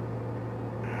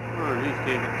 Oh, these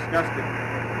can't get disgusted.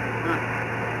 Huh.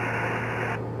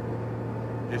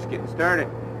 Just getting started.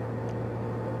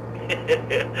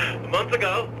 A month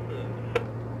ago.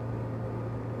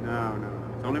 No.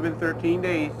 It's only been 13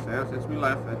 days since we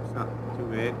left. That's not too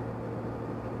bad.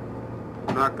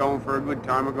 I'm not going for a good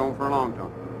time. I'm going for a long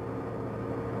time.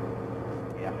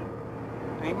 Yeah.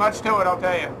 Ain't much to it, I'll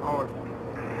tell you. Oh.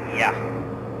 Yeah.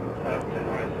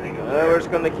 We're just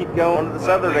going to keep going to the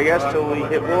southern, I guess, till we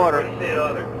hit water.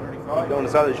 Going to the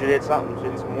southern, should hit something.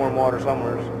 Should hit some warm water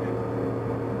somewhere.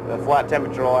 A flat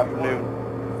temperature all afternoon.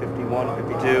 51,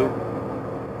 52.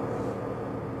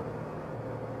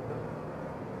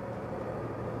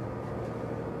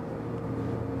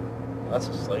 That's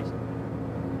a slice.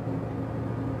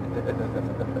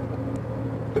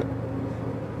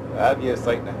 That'd be a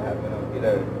sight and a half, get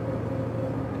out.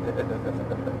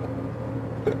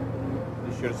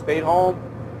 You should have stayed home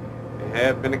and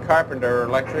have been a carpenter or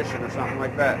electrician or something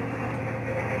like that.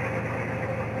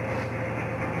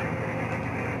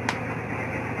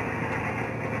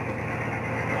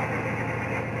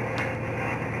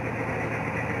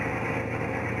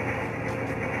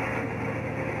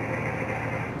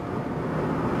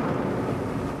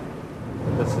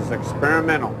 This is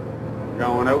experimental.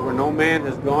 Going out where no man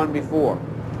has gone before.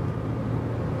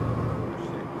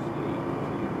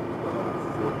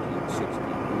 14, 16,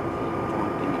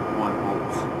 21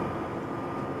 holes.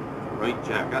 Right,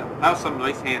 Jack. That was some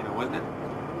nice handle, wasn't it?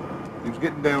 He was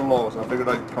getting down low, so I figured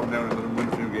I'd come down and let him win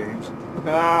a few games.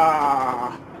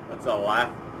 Ah, That's a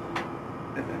laugh.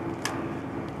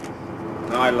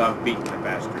 no, I love beating the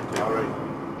bastard too. All right.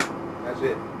 That's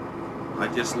it. I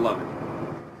just love it.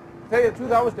 To tell you the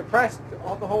truth, I was depressed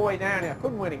all the whole way down here. I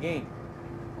couldn't win a game.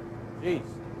 Jeez.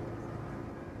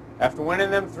 After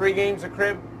winning them 3 games of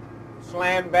crib,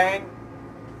 slam bang,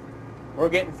 we're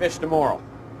getting fish tomorrow.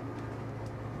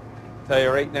 I'll tell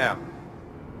you right now.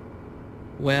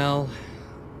 Well,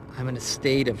 I'm in a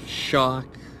state of shock,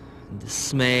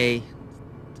 dismay,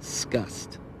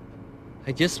 disgust.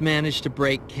 I just managed to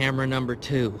break camera number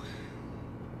 2.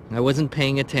 I wasn't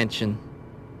paying attention.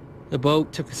 The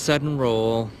boat took a sudden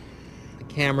roll. The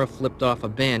camera flipped off a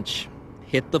bench,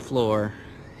 hit the floor,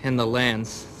 and the lens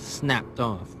snapped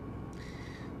off.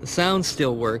 The sound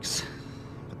still works,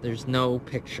 but there's no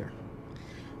picture.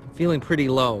 I'm feeling pretty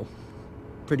low,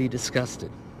 pretty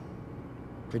disgusted.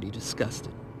 Pretty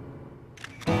disgusted.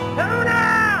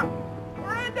 Tuna!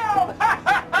 Window!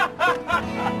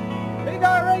 Big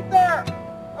guy right there!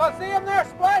 Oh, see him there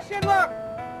splashing, look!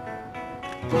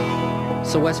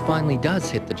 So Wes finally does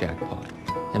hit the jackpot,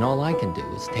 and all I can do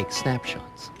is take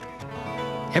snapshots.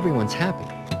 Everyone's happy,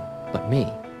 but me.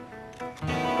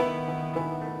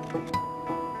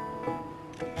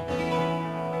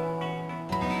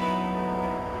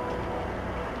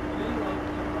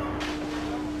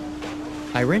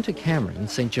 I rent a camera in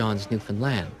St. John's,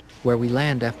 Newfoundland, where we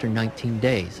land after 19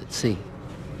 days at sea.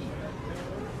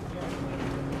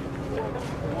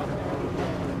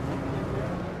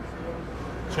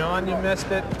 John, you missed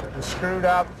it. You screwed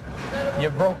up. You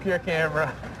broke your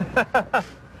camera.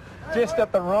 Just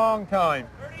at the wrong time.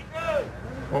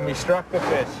 When we struck the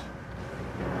fish.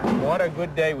 What a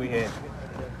good day we had.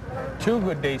 2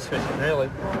 good days fishing, really.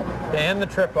 To end the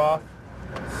trip off,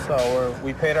 so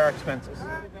we paid our expenses.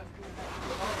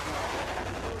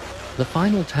 The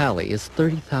final tally is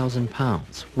 30,000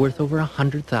 pounds, worth over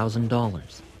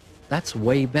 $100,000. That's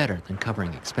way better than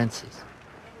covering expenses.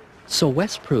 So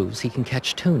Wes proves he can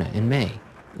catch tuna in May.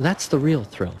 That's the real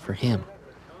thrill for him.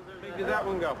 Where did that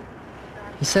one go?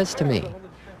 He says to me,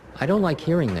 I don't like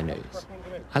hearing the news.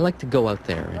 I like to go out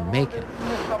there and make it.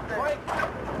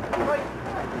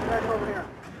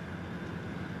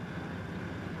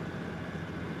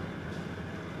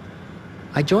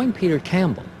 I joined Peter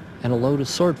Campbell and a load of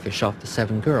swordfish off the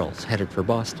 7 girls headed for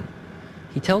Boston.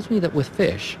 He tells me that with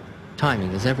fish,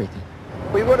 timing is everything.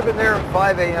 We would have been there at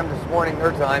 5 a.m. this morning,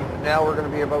 their time. Now we're going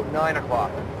to be about 9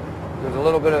 o'clock. There's a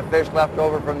little bit of fish left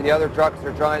over from the other trucks.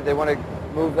 They want to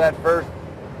move that first.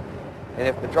 And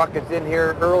if the truck gets in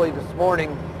here early this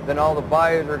morning, then all the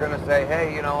buyers are going to say,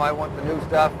 hey, you know, I want the new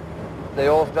stuff. The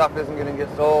old stuff isn't going to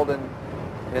get sold, and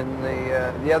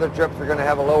the other trips are going to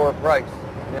have a lower price.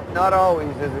 Not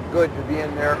always is it good to be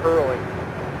in there early.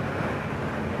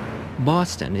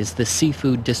 Boston is the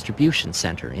seafood distribution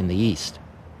center in the East.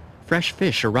 Fresh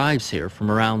fish arrives here from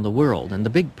around the world, and the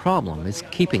big problem is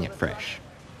keeping it fresh.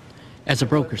 As a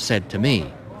broker said to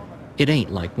me, it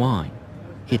ain't like wine.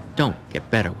 It don't get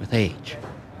better with age.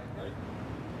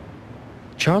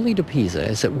 Charlie DePisa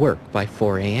is at work by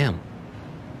 4 a.m.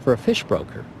 For a fish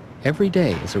broker, every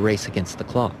day is a race against the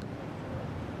clock.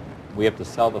 We have to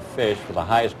sell the fish for the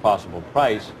highest possible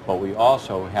price, but we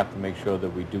also have to make sure that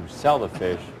we do sell the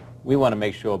fish. We want to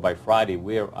make sure by Friday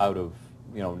we're out of,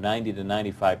 90 to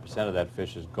 95% of that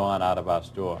fish is gone out of our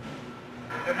store.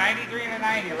 The 93 and a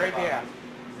 90 right there.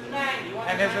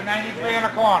 And there's a 93 in the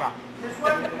corner.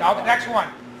 Now the next one.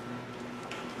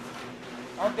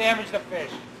 Don't damage the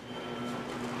fish.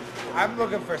 I'm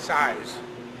looking for size.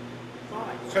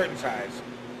 Certain size.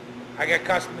 I get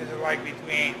customers that like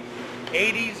between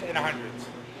 80s and 100s.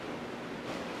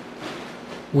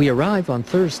 We arrive on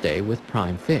Thursday with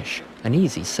prime fish, an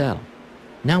easy sell.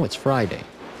 Now it's Friday,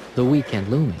 the weekend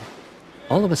looming.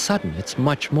 All of a sudden, it's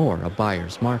much more a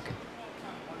buyer's market.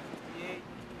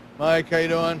 Mike, how you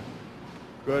doing?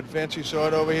 Good. Fancy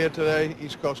sword over here today.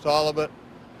 East Coast halibut.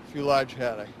 A few large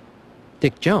haddock.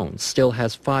 Dick Jones still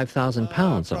has 5,000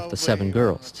 pounds off the 7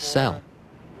 girls to sell.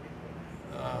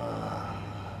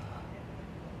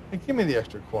 Hey, give me the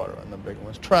extra quarter on the big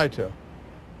ones. Try to.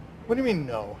 What do you mean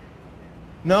no?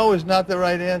 No is not the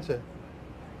right answer.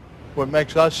 What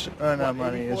makes us earn our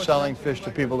money is selling fish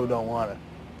to people who don't want it.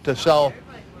 To sell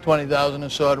 20,000 a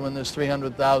sword when there's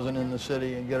 300,000 in the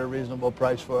city and get a reasonable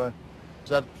price for it.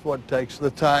 That's what takes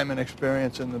the time and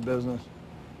experience in the business.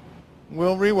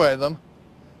 We'll reweigh them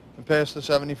and pay us the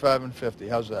 75 and 50.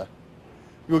 How's that?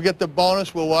 You'll get the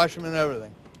bonus. We'll wash them and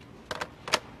everything.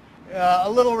 A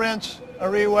little rinse, a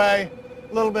reweigh,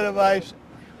 a little bit of ice,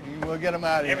 and we'll get them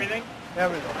out of here. Everything?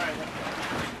 Everything.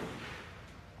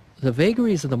 The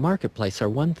vagaries of the marketplace are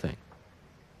one thing.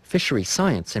 Fishery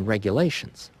science and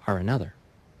regulations are another.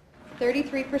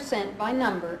 33% by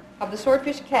number of the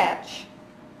swordfish catch,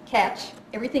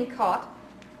 everything caught,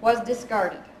 was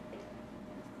discarded.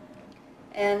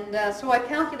 And so I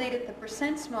calculated the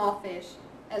percent small fish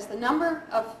as the number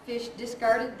of fish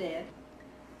discarded dead.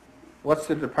 What's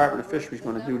the Department of Fisheries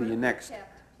going to do to you next?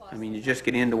 I mean, you just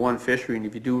get into one fishery, and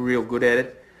if you do real good at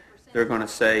it, they're going to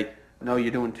say, no, you're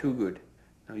doing too good.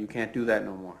 No, you can't do that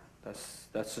no more. That's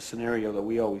the scenario that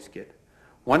we always get.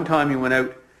 One time you went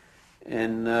out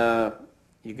and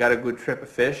you got a good trip of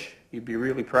fish, you'd be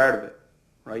really proud of it,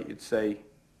 right? You'd say,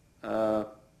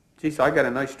 geez, I got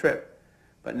a nice trip.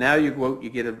 But now you go out, you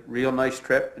get a real nice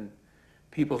trip, and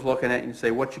people's looking at you and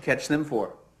say, what you catch them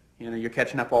for? You're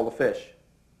catching up all the fish.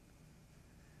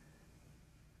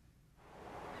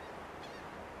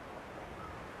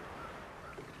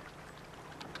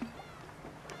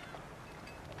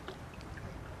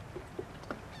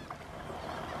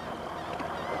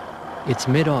 It's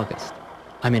mid-August.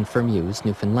 I'm in Fermuse,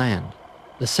 Newfoundland.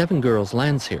 The 7 girls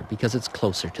lands here because it's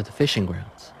closer to the fishing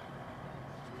grounds.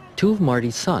 2 of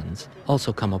Marty's sons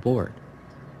also come aboard.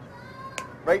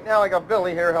 Right now I got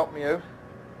Billy here helping me out.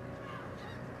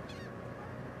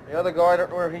 The other guy, I don't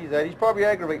know where he's at. He's probably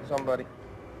aggravating somebody.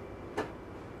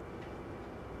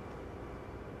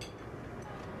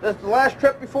 This is the last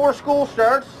trip before school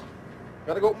starts.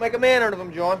 Got to go make a man out of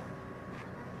him, John.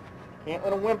 Can't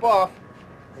let them wimp off.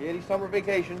 Any summer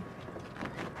vacation.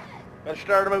 Gotta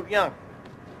start them out young.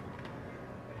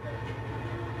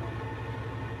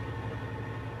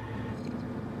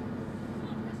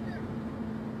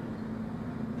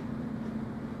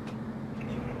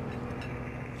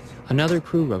 Another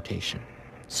crew rotation,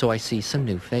 so I see some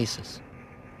new faces.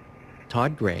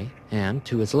 Todd Gray, and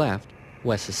to his left,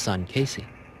 Wes's son Casey.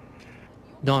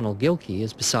 Donald Gilkey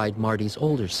is beside Marty's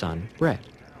older son, Brett.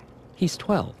 He's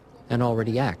 12 and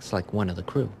already acts like one of the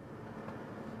crew.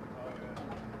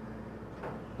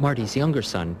 Marty's younger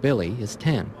son, Billy, is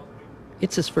 10.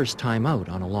 It's his first time out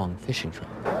on a long fishing trip.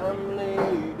 I'm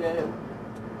leaving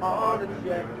on a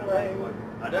jet plane.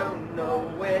 I don't know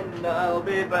when I'll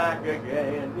be back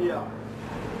again. Yeah.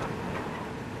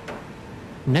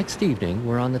 Next evening,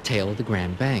 we're on the tail of the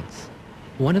Grand Banks,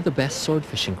 one of the best sword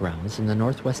fishing grounds in the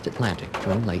Northwest Atlantic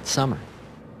during late summer.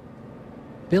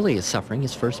 Billy is suffering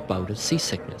his first bout of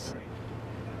seasickness.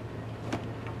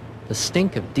 The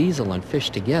stink of diesel and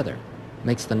fish together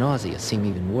makes the nausea seem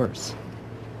even worse.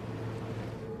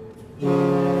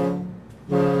 Toot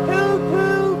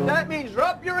toot! That means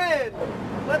drop your end.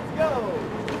 Let's go.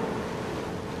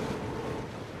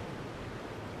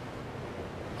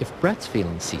 If Brett's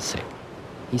feeling seasick,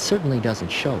 he certainly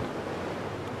doesn't show it.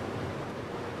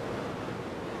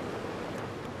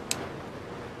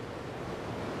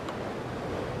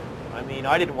 I mean,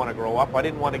 I didn't want to grow up. I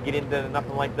didn't want to get into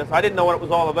nothing like this. I didn't know what it was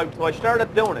all about until I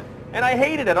started doing it. And I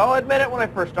hated it. I'll admit it when I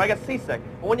first started. I got seasick.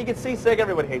 But when you get seasick,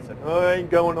 everybody hates it. Oh, I ain't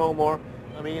going no more.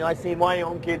 I mean, I seen my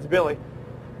own kids, Billy.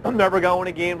 I'm never going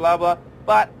again, blah, blah.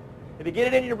 But if you get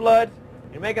it in your blood,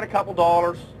 you're making a couple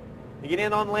dollars, you get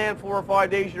in on land 4 or 5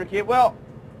 days, you're a kid, well,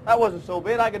 that wasn't so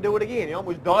bad. I could do it again. You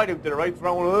almost died out there, right?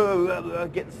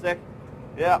 Throwing, getting sick.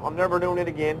 Yeah, I'm never doing it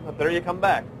again. But there you come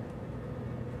back.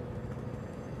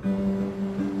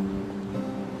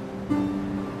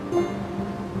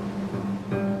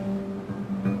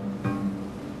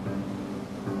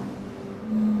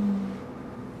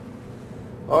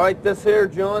 All right, this here,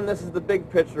 John, this is the big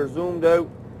picture, zoomed out.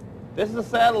 This is a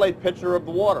satellite picture of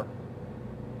the water.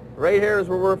 Right here is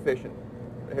where we're fishing.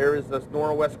 Here is this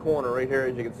northwest corner right here,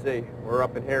 as you can see. We're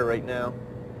up in here right now.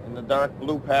 And the dark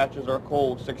blue patches are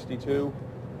cold, 62,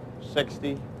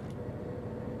 60.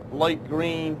 Light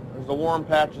green is the warm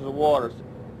patches of water,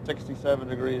 67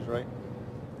 degrees, right?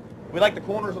 We like the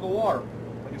corners of the water.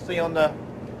 Like you see on the,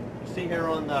 you see here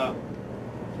on the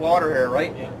plotter here,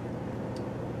 right? Yeah.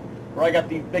 Where I got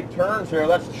these big turns here,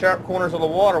 that's the sharp corners of the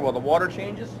water where the water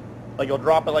changes. Like you'll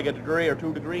drop it like a degree or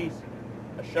 2 degrees.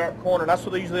 A sharp corner, that's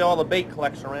where usually all the bait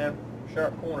collects around.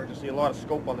 Sharp corners, you see a lot of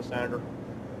scope on the sander.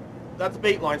 That's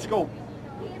bait line scope.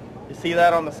 You see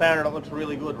that on the sander, that looks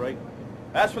really good, right?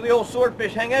 That's where the old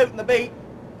swordfish hang out in the bait.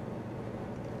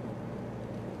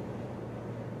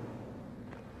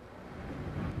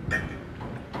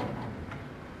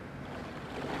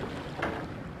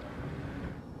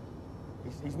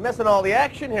 He's missing all the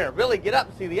action here. Billy, get up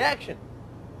and see the action.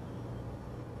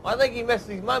 I think he missed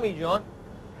his mummy, John.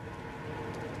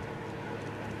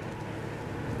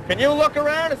 Can you look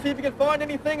around and see if you can find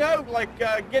anything out? Like,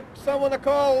 get someone to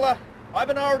call, I've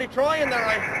been already trying there.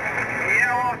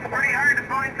 Yeah, well, it's pretty hard to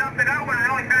find something out when I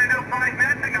only found out 5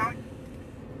 minutes ago.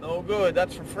 No good.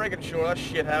 That's for friggin' sure. That's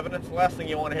shit happening. It's the last thing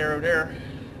you want to hear out there.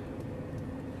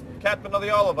 Captain of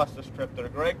the all of us this trip there.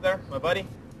 Greg there, my buddy.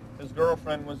 His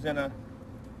girlfriend was in a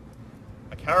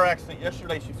car accident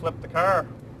yesterday. She flipped the car.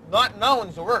 Not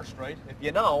knowing's the worst, right? If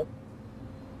you know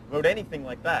about anything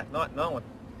like that, not knowing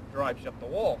drives you up the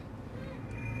wall.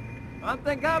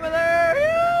 Something coming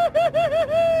there!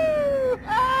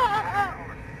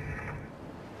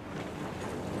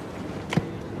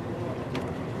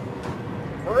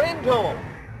 We're into him.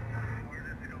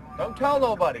 Don't tell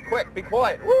nobody. Quick, be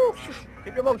quiet. Woo! Shush.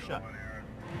 Keep your mouth shut.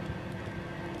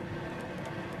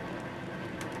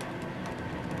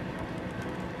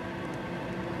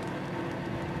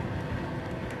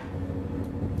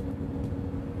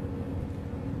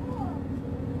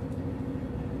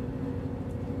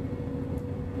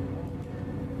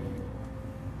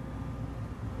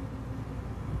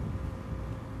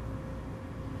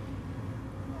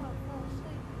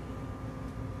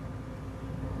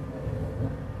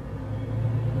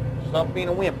 Stop being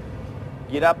a wimp.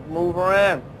 Get up and move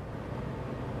around.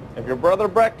 If your brother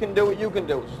Brett can do it, you can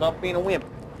do it. Stop being a wimp.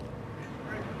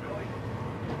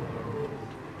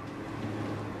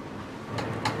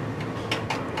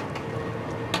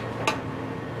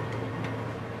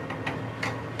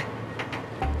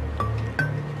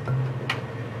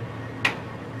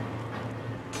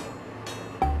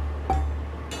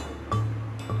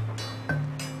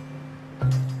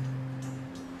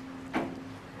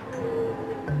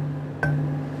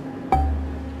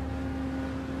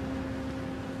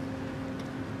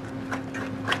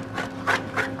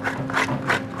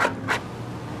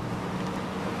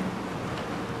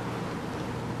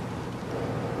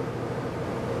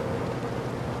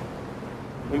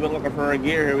 We went looking for our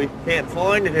gear here. We can't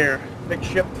find it here. Big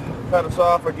ship cut us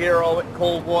off. Our gear all went in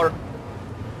cold water.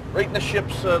 Right in the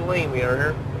ship's lane we are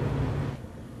here.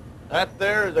 That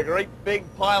there is a great big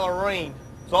pile of rain.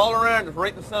 It's all around us,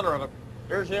 right in the center of it.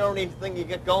 There's the only thing you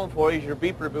get going for you is your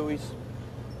beeper buoys.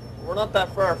 We're not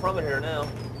that far from it here now.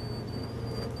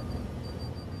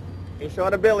 He's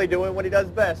showing a Billy doing what he does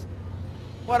best.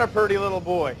 What a pretty little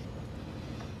boy.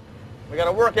 We got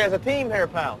to work as a team here,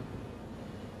 pal.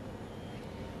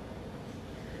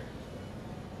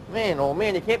 Man, oh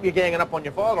man, you can't be ganging up on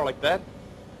your father like that.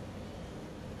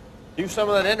 Do some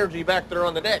of that energy back there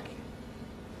on the deck.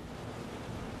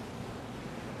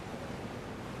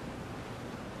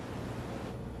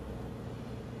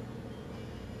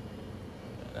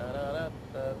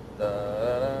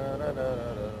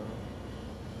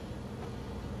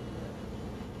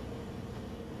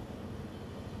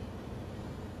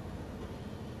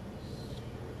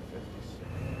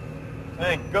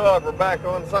 Thank God we're back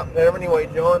on something there anyway,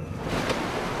 John.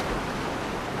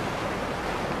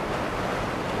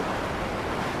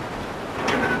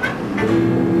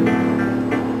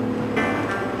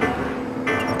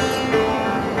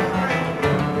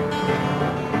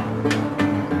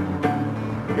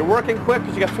 You're working quick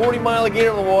because you got 40 miles of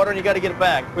gear in the water and you got to get it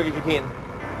back as quick as you can.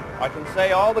 I can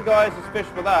say all the guys that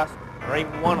fished with us, there ain't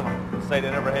one of them that say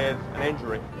they never had an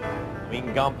injury. I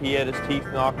mean, Gumpy had his teeth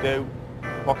knocked out.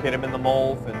 Hook hit him in the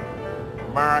mouth,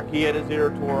 and Mark, he had his ear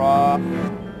tore off.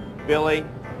 Billy,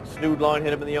 snood line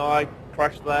hit him in the eye,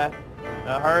 crushed that.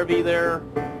 Now Harvey there,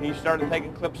 he started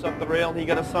taking clips up the rail and he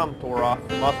got his thumb tore off.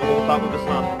 Lost the whole top of his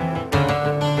thumb.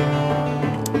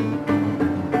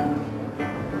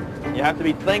 You have to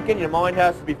be thinking, your mind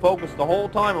has to be focused the whole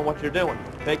time on what you're doing.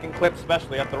 Taking clips,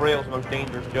 especially at the rail, is the most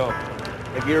dangerous job.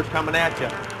 The gear's coming at you.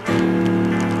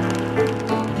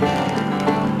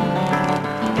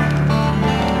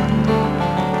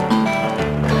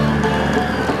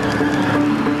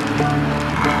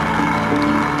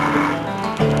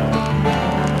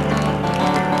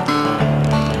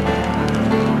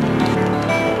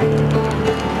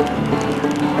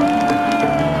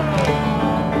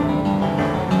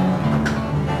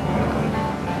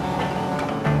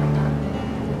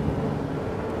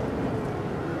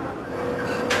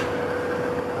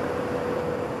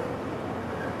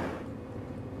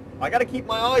 I got to keep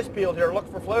my eyes peeled here, look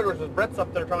for floaters as Brett's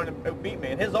up there trying to outbeat me.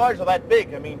 And his eyes are that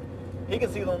big. I mean, he can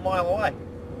see them a mile away.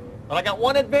 But I got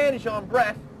one advantage on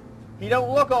Brett. He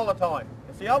don't look all the time.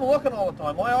 You see, I'm looking all the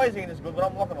time. My eyes ain't as good, but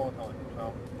I'm looking all the time.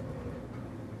 So.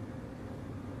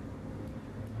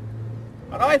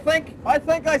 And I think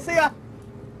I see a...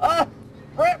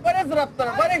 Brett, what is it up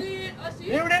there, buddy? I see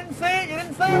it. You didn't see it? You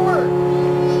didn't say a word.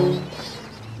 You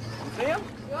see him?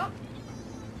 Yep.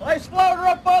 Nice floater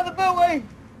up by the buoy.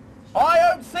 I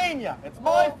outseen you. It's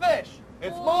my fish.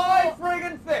 It's my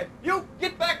friggin' fish. You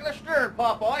get back in the stern,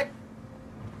 Popeye.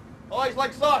 Oh, he's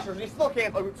like saucers. He still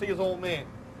can't see his old man.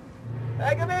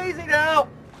 Take him easy now.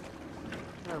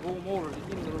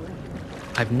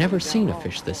 I've never seen a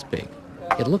fish this big.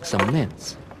 It looks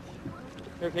immense.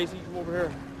 Here, Casey, come over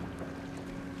here.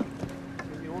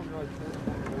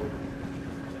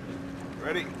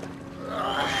 Ready?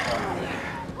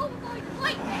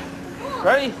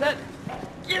 Ready, set.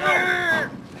 Give her!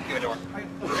 Give it to her.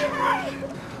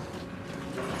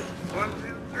 1,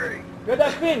 2, 3. Grab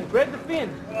that fin. Grab the fin.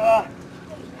 Huh?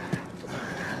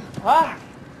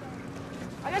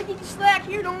 I gotta get the slack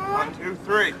here, don't I? 1, 2,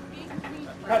 3.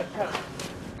 Cut it, cut it.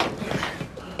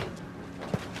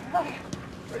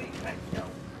 Ready, go.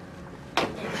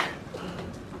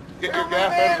 Get your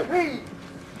gaff in.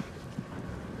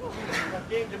 That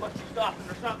game must be stopping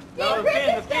or something. No, the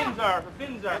fins are.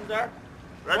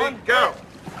 Ready, One, go.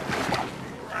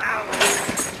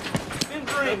 Fins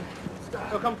are in.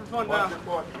 They'll come for fun now.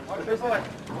 Watch this way.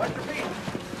 Watch your feet.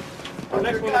 The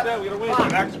next one is that. We gotta win. The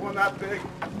next one that big.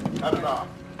 Cut it off.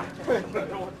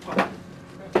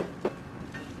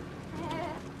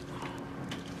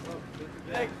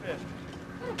 Big fish.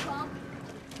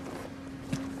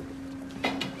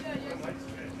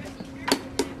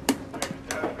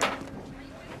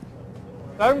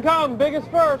 Let him come. Biggest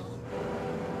first.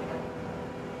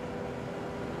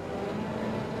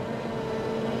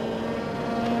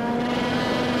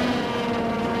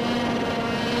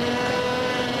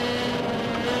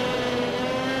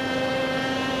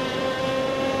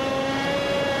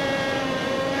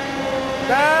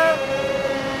 Down.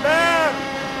 Down.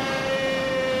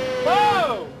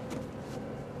 Whoa.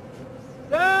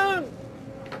 Down.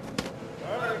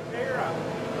 All right, clear up.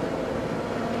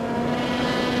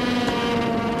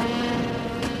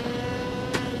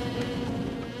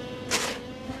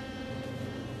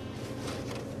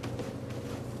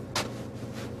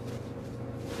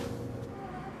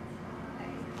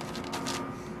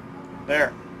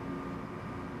 There.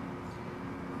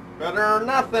 Better than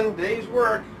nothing. Day's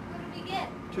work. What did we get?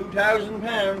 2,000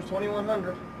 pounds,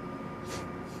 2,100.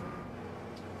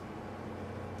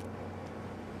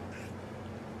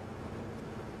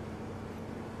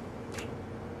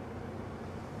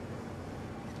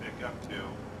 Pick up 2.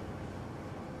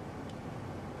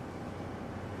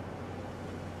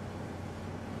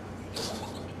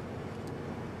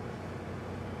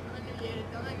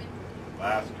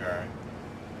 Last guy.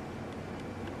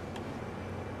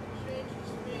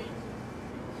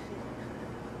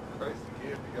 Christ, the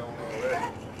kid be going already.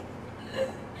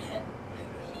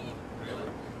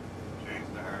 Change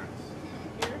the hearts.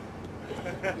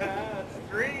 That's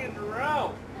 3 in a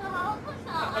row. No, come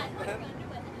on. What are we gonna do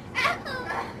with it?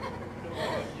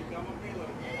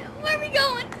 Where are we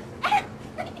going?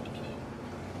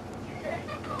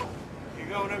 You're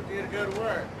going up there to go to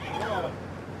work. Yeah.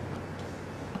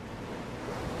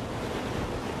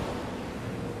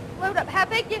 Load up. How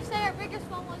big do you say our biggest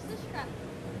one was this trip?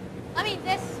 I mean,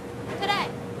 this today.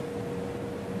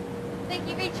 Think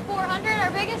you reached 400,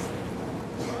 our biggest?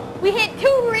 We hit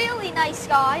 2 really nice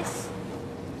guys.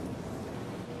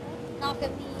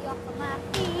 Knocking me off of my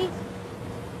feet.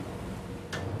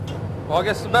 Well, I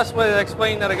guess the best way to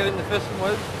explain that I got into fishing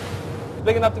was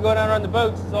big enough to go down around the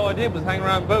boats. So all I did was hang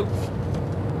around boats.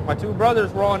 My 2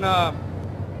 brothers were on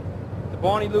the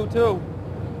Bonnie Lou 2.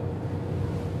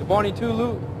 The Bonnie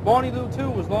Lou 2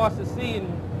 was lost at sea in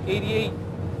 '88.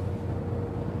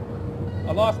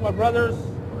 I lost my brothers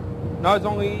when I was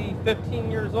only 15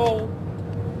 years old.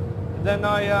 And then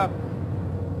my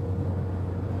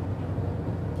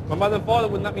mother and father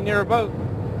wouldn't let me near a boat.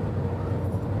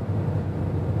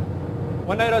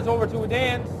 One night I was over to a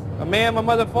dance. A man my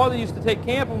mother and father used to take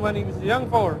camping when he was a young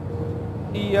fella.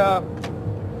 He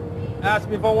asked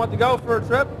me if I wanted to go for a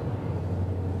trip.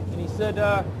 And he said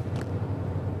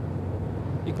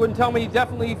he couldn't tell me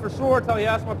definitely for sure until he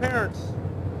asked my parents.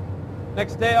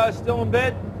 Next day I was still in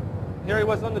bed. Here he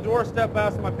was on the doorstep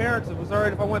asking my parents if it was all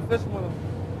right if I went fishing with him.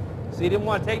 So he didn't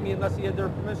want to take me unless he had their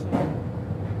permission.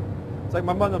 It's like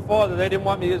my mother and father, they didn't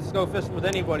want me to just go fishing with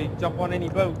anybody, jump on any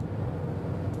boat.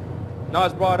 And I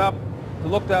was brought up to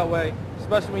look that way.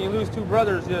 Especially when you lose 2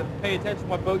 brothers, you pay attention to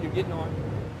what boat you're getting on.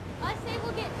 I say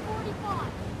we'll get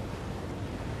 45.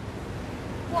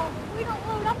 Well, if we don't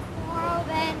load up tomorrow,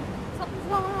 then something's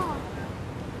going on.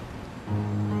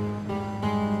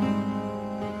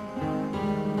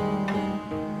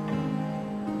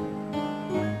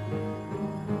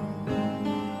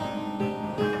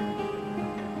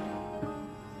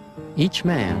 Each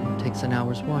man takes an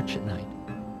hour's watch at night.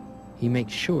 He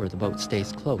makes sure the boat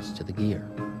stays close to the gear.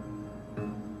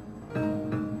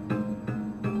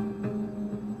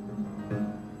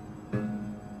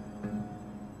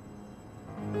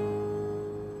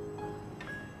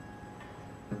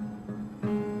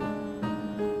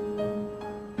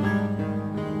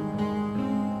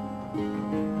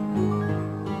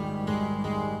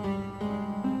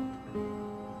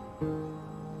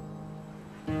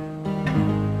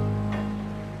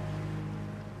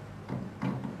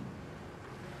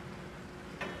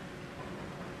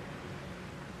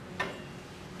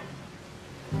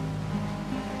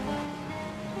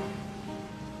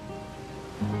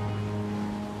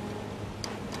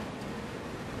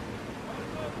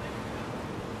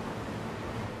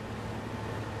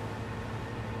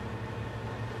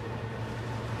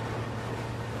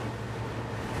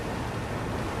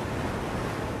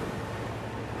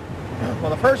 Well,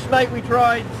 the first night we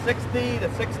tried 60 to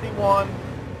 61.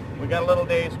 We got a little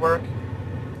day's work.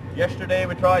 Yesterday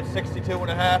we tried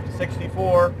 62.5 to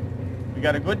 64. We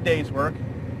got a good day's work.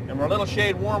 And we're a little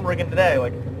shade warmer again today,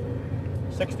 like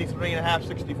 63.5,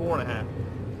 64.5.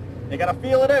 You gotta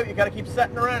feel it out. You gotta keep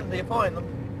setting around until you find them.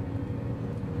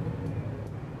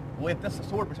 Well, if this is a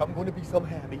swordfish, I'm going to be so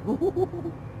happy.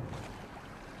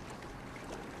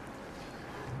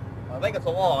 I think it's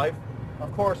alive.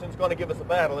 Of course, it's going to give us a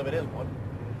battle if it is one.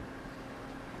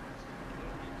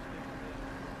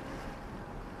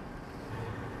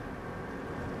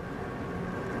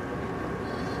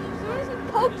 There's a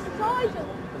poke size of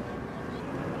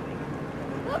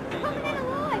Look, it's coming in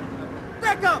alive.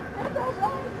 Back up!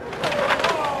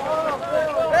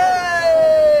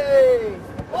 Hey!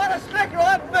 What a snicker on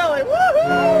that belly! Woohoo!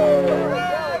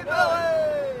 Hey, belly!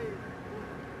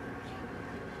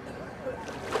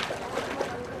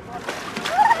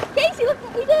 Casey, look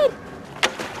what we did!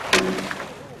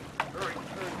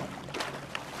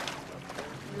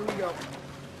 Here we go.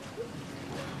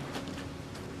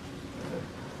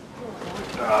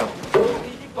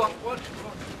 Easy buck, what?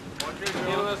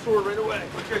 Get on that sword right away.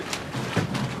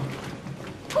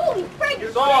 Holy frick!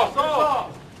 Saw!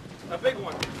 A big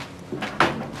one.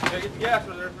 Yeah, get the gas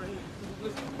over there for him.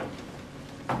 Listen.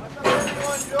 That's a pretty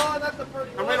one, John. That's a pretty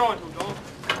one. Come right on to him, John.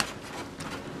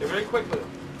 Get very quick with it.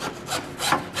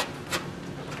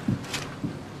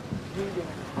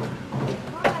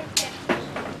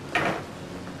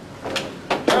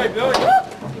 All right, Billy.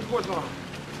 Put cords on him.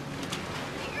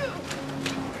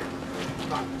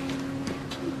 Stop.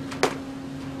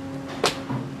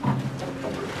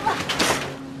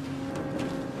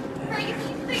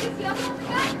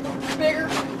 Bigger.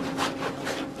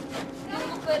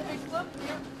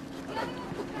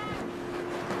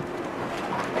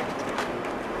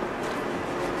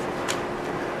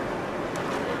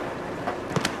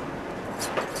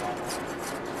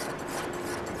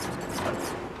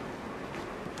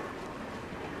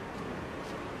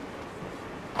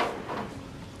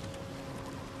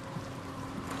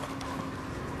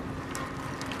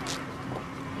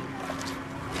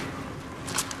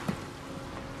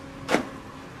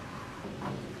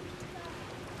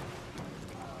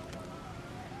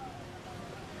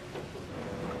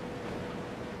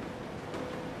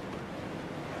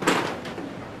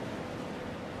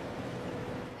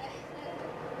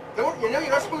 You know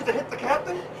you're not supposed to hit the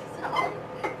captain?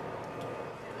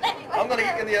 I'm gonna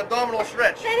get you in the abdominal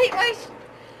stretch.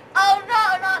 Oh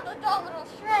no, not the abdominal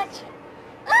stretch.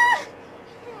 Ah!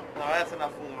 No, that's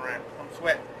enough fooling around. I'm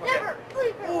sweating. Okay. Never,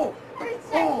 please. Ooh.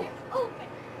 Midsection. Open.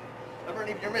 Never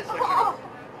need your midsection. Oh.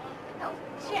 No,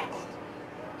 chest.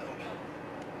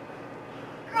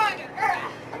 Grinder.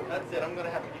 That's it. I'm gonna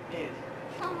have to get in.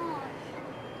 Come on.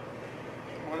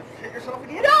 You wanna hit yourself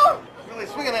again? No! Really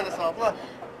swinging at us off, look.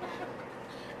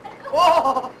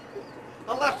 Whoa!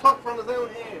 The left hook from his own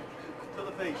hand to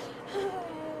the face.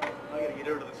 I gotta get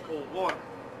out of this cold water.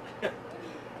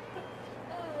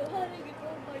 Honey, you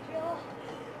broke my jaw.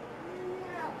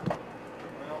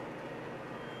 Well,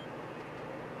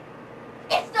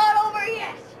 It's not over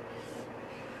yet.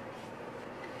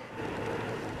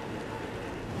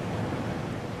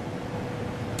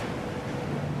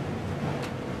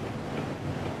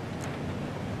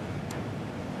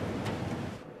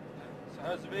 So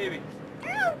how's the baby? No,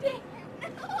 Dad. No,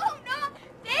 no.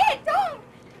 Dad, don't.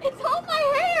 It's on my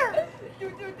hair.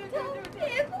 Don't,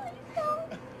 Dad, please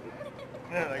don't.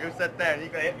 no, go sit there. You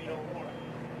gotta hit me no more.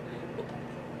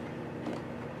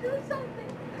 Do something.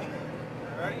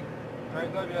 All right? All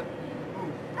right, love you.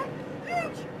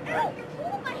 Ouch. Ow, you're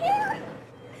pulling my hair.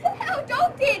 Ow,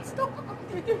 don't, Dad. Stop.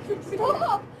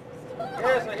 Stop.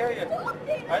 Yes, I hear you. Stop,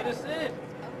 Dad. I just did.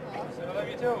 I said I love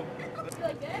you too.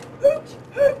 Like that. Ouch.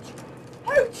 Ouch.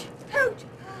 Ouch. Ouch.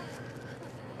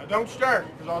 Now don't stir,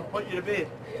 because I'll put you to bed.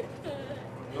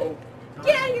 No.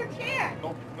 Get out of your chair.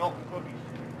 No milk and cookies.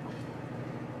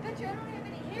 Bet you I don't have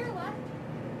any hair left.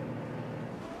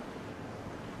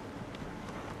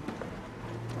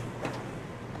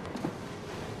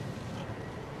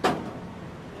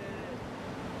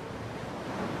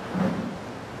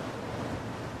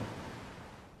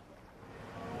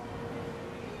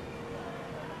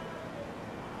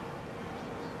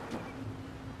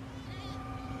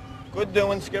 Good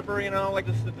doing, Skipper, you know, like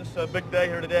this big day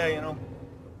here today, you know.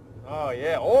 Oh,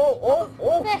 yeah. Oh.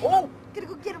 Gotta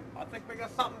go get him. I think we got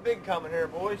something big coming here,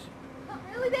 boys.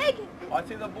 Something really big. I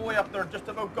see the buoy up there just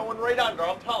about going right under,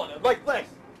 I'm telling you. Like this.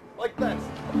 Like this.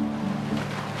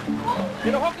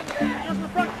 Get a hook in the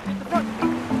front. Get the front.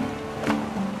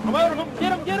 Come out of him.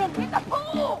 Get him. Get the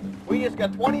pole. We just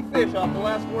got 20 fish off the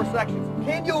last 4 sections.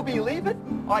 Can you believe it?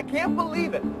 I can't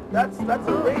believe it. That's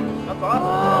outrageous. That's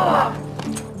awesome.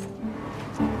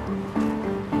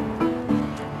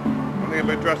 One thing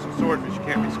about dressing swordfish, you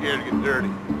can't be scared to get dirty.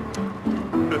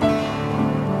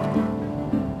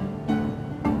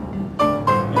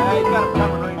 Yeah, you got him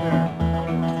coming right there.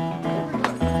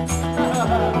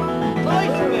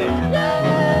 Nice fish.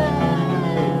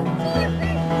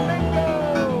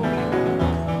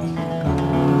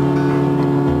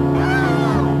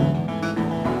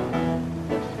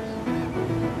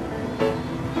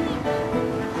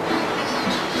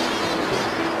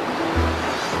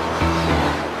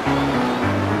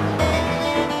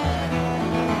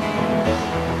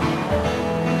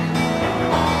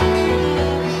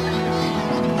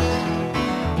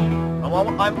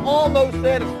 I'm almost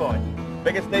satisfied.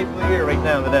 Biggest day for the year right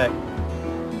now today.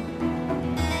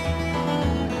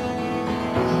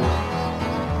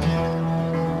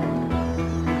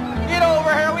 Get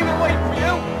over here, we've been waiting for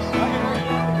you.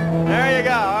 There you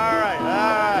go, all right.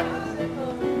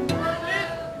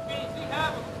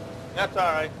 That's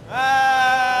all right.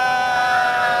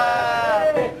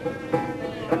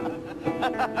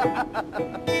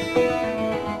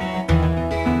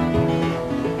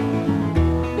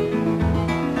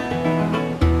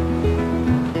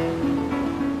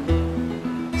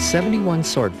 71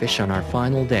 swordfish on our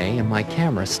final day and my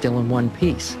camera still in one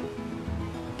piece.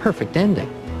 A perfect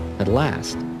ending, at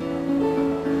last.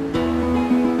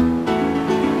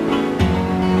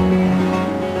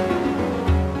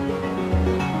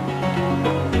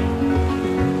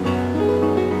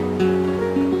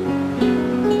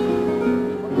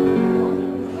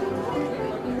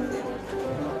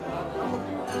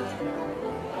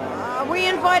 We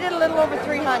invited a little over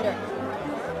 300.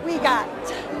 We got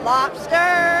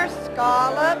lobster,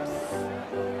 scallops,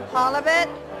 halibut,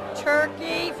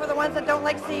 turkey for the ones that don't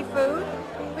like seafood.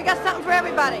 We got something for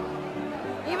everybody.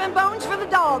 Even bones for the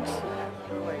dogs.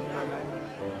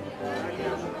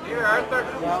 Here, Arthur.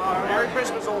 Merry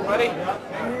Christmas, old buddy.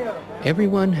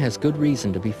 Everyone has good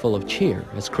reason to be full of cheer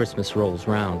as Christmas rolls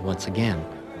round once again.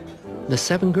 The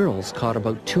 7 girls caught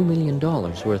about $2 million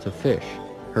worth of fish,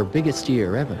 her biggest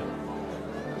year ever.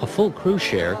 A full crew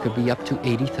share could be up to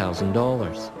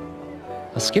 $80,000.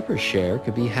 A skipper's share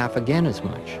could be half again as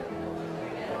much.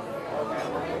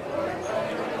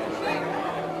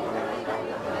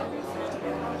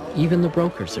 Even the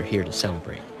brokers are here to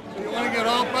celebrate. You want to get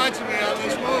all parts of me on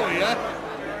this movie, huh?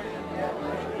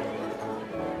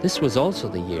 This was also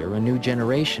the year a new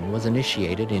generation was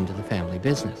initiated into the family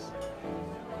business.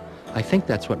 I think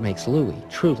that's what makes Louie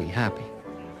truly happy.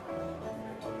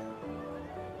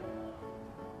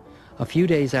 A few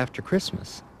days after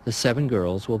Christmas, the 7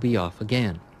 girls will be off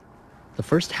again. The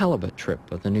first halibut trip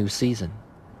of the new season.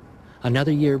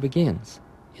 Another year begins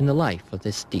in the life of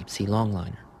this deep-sea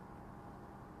longliner.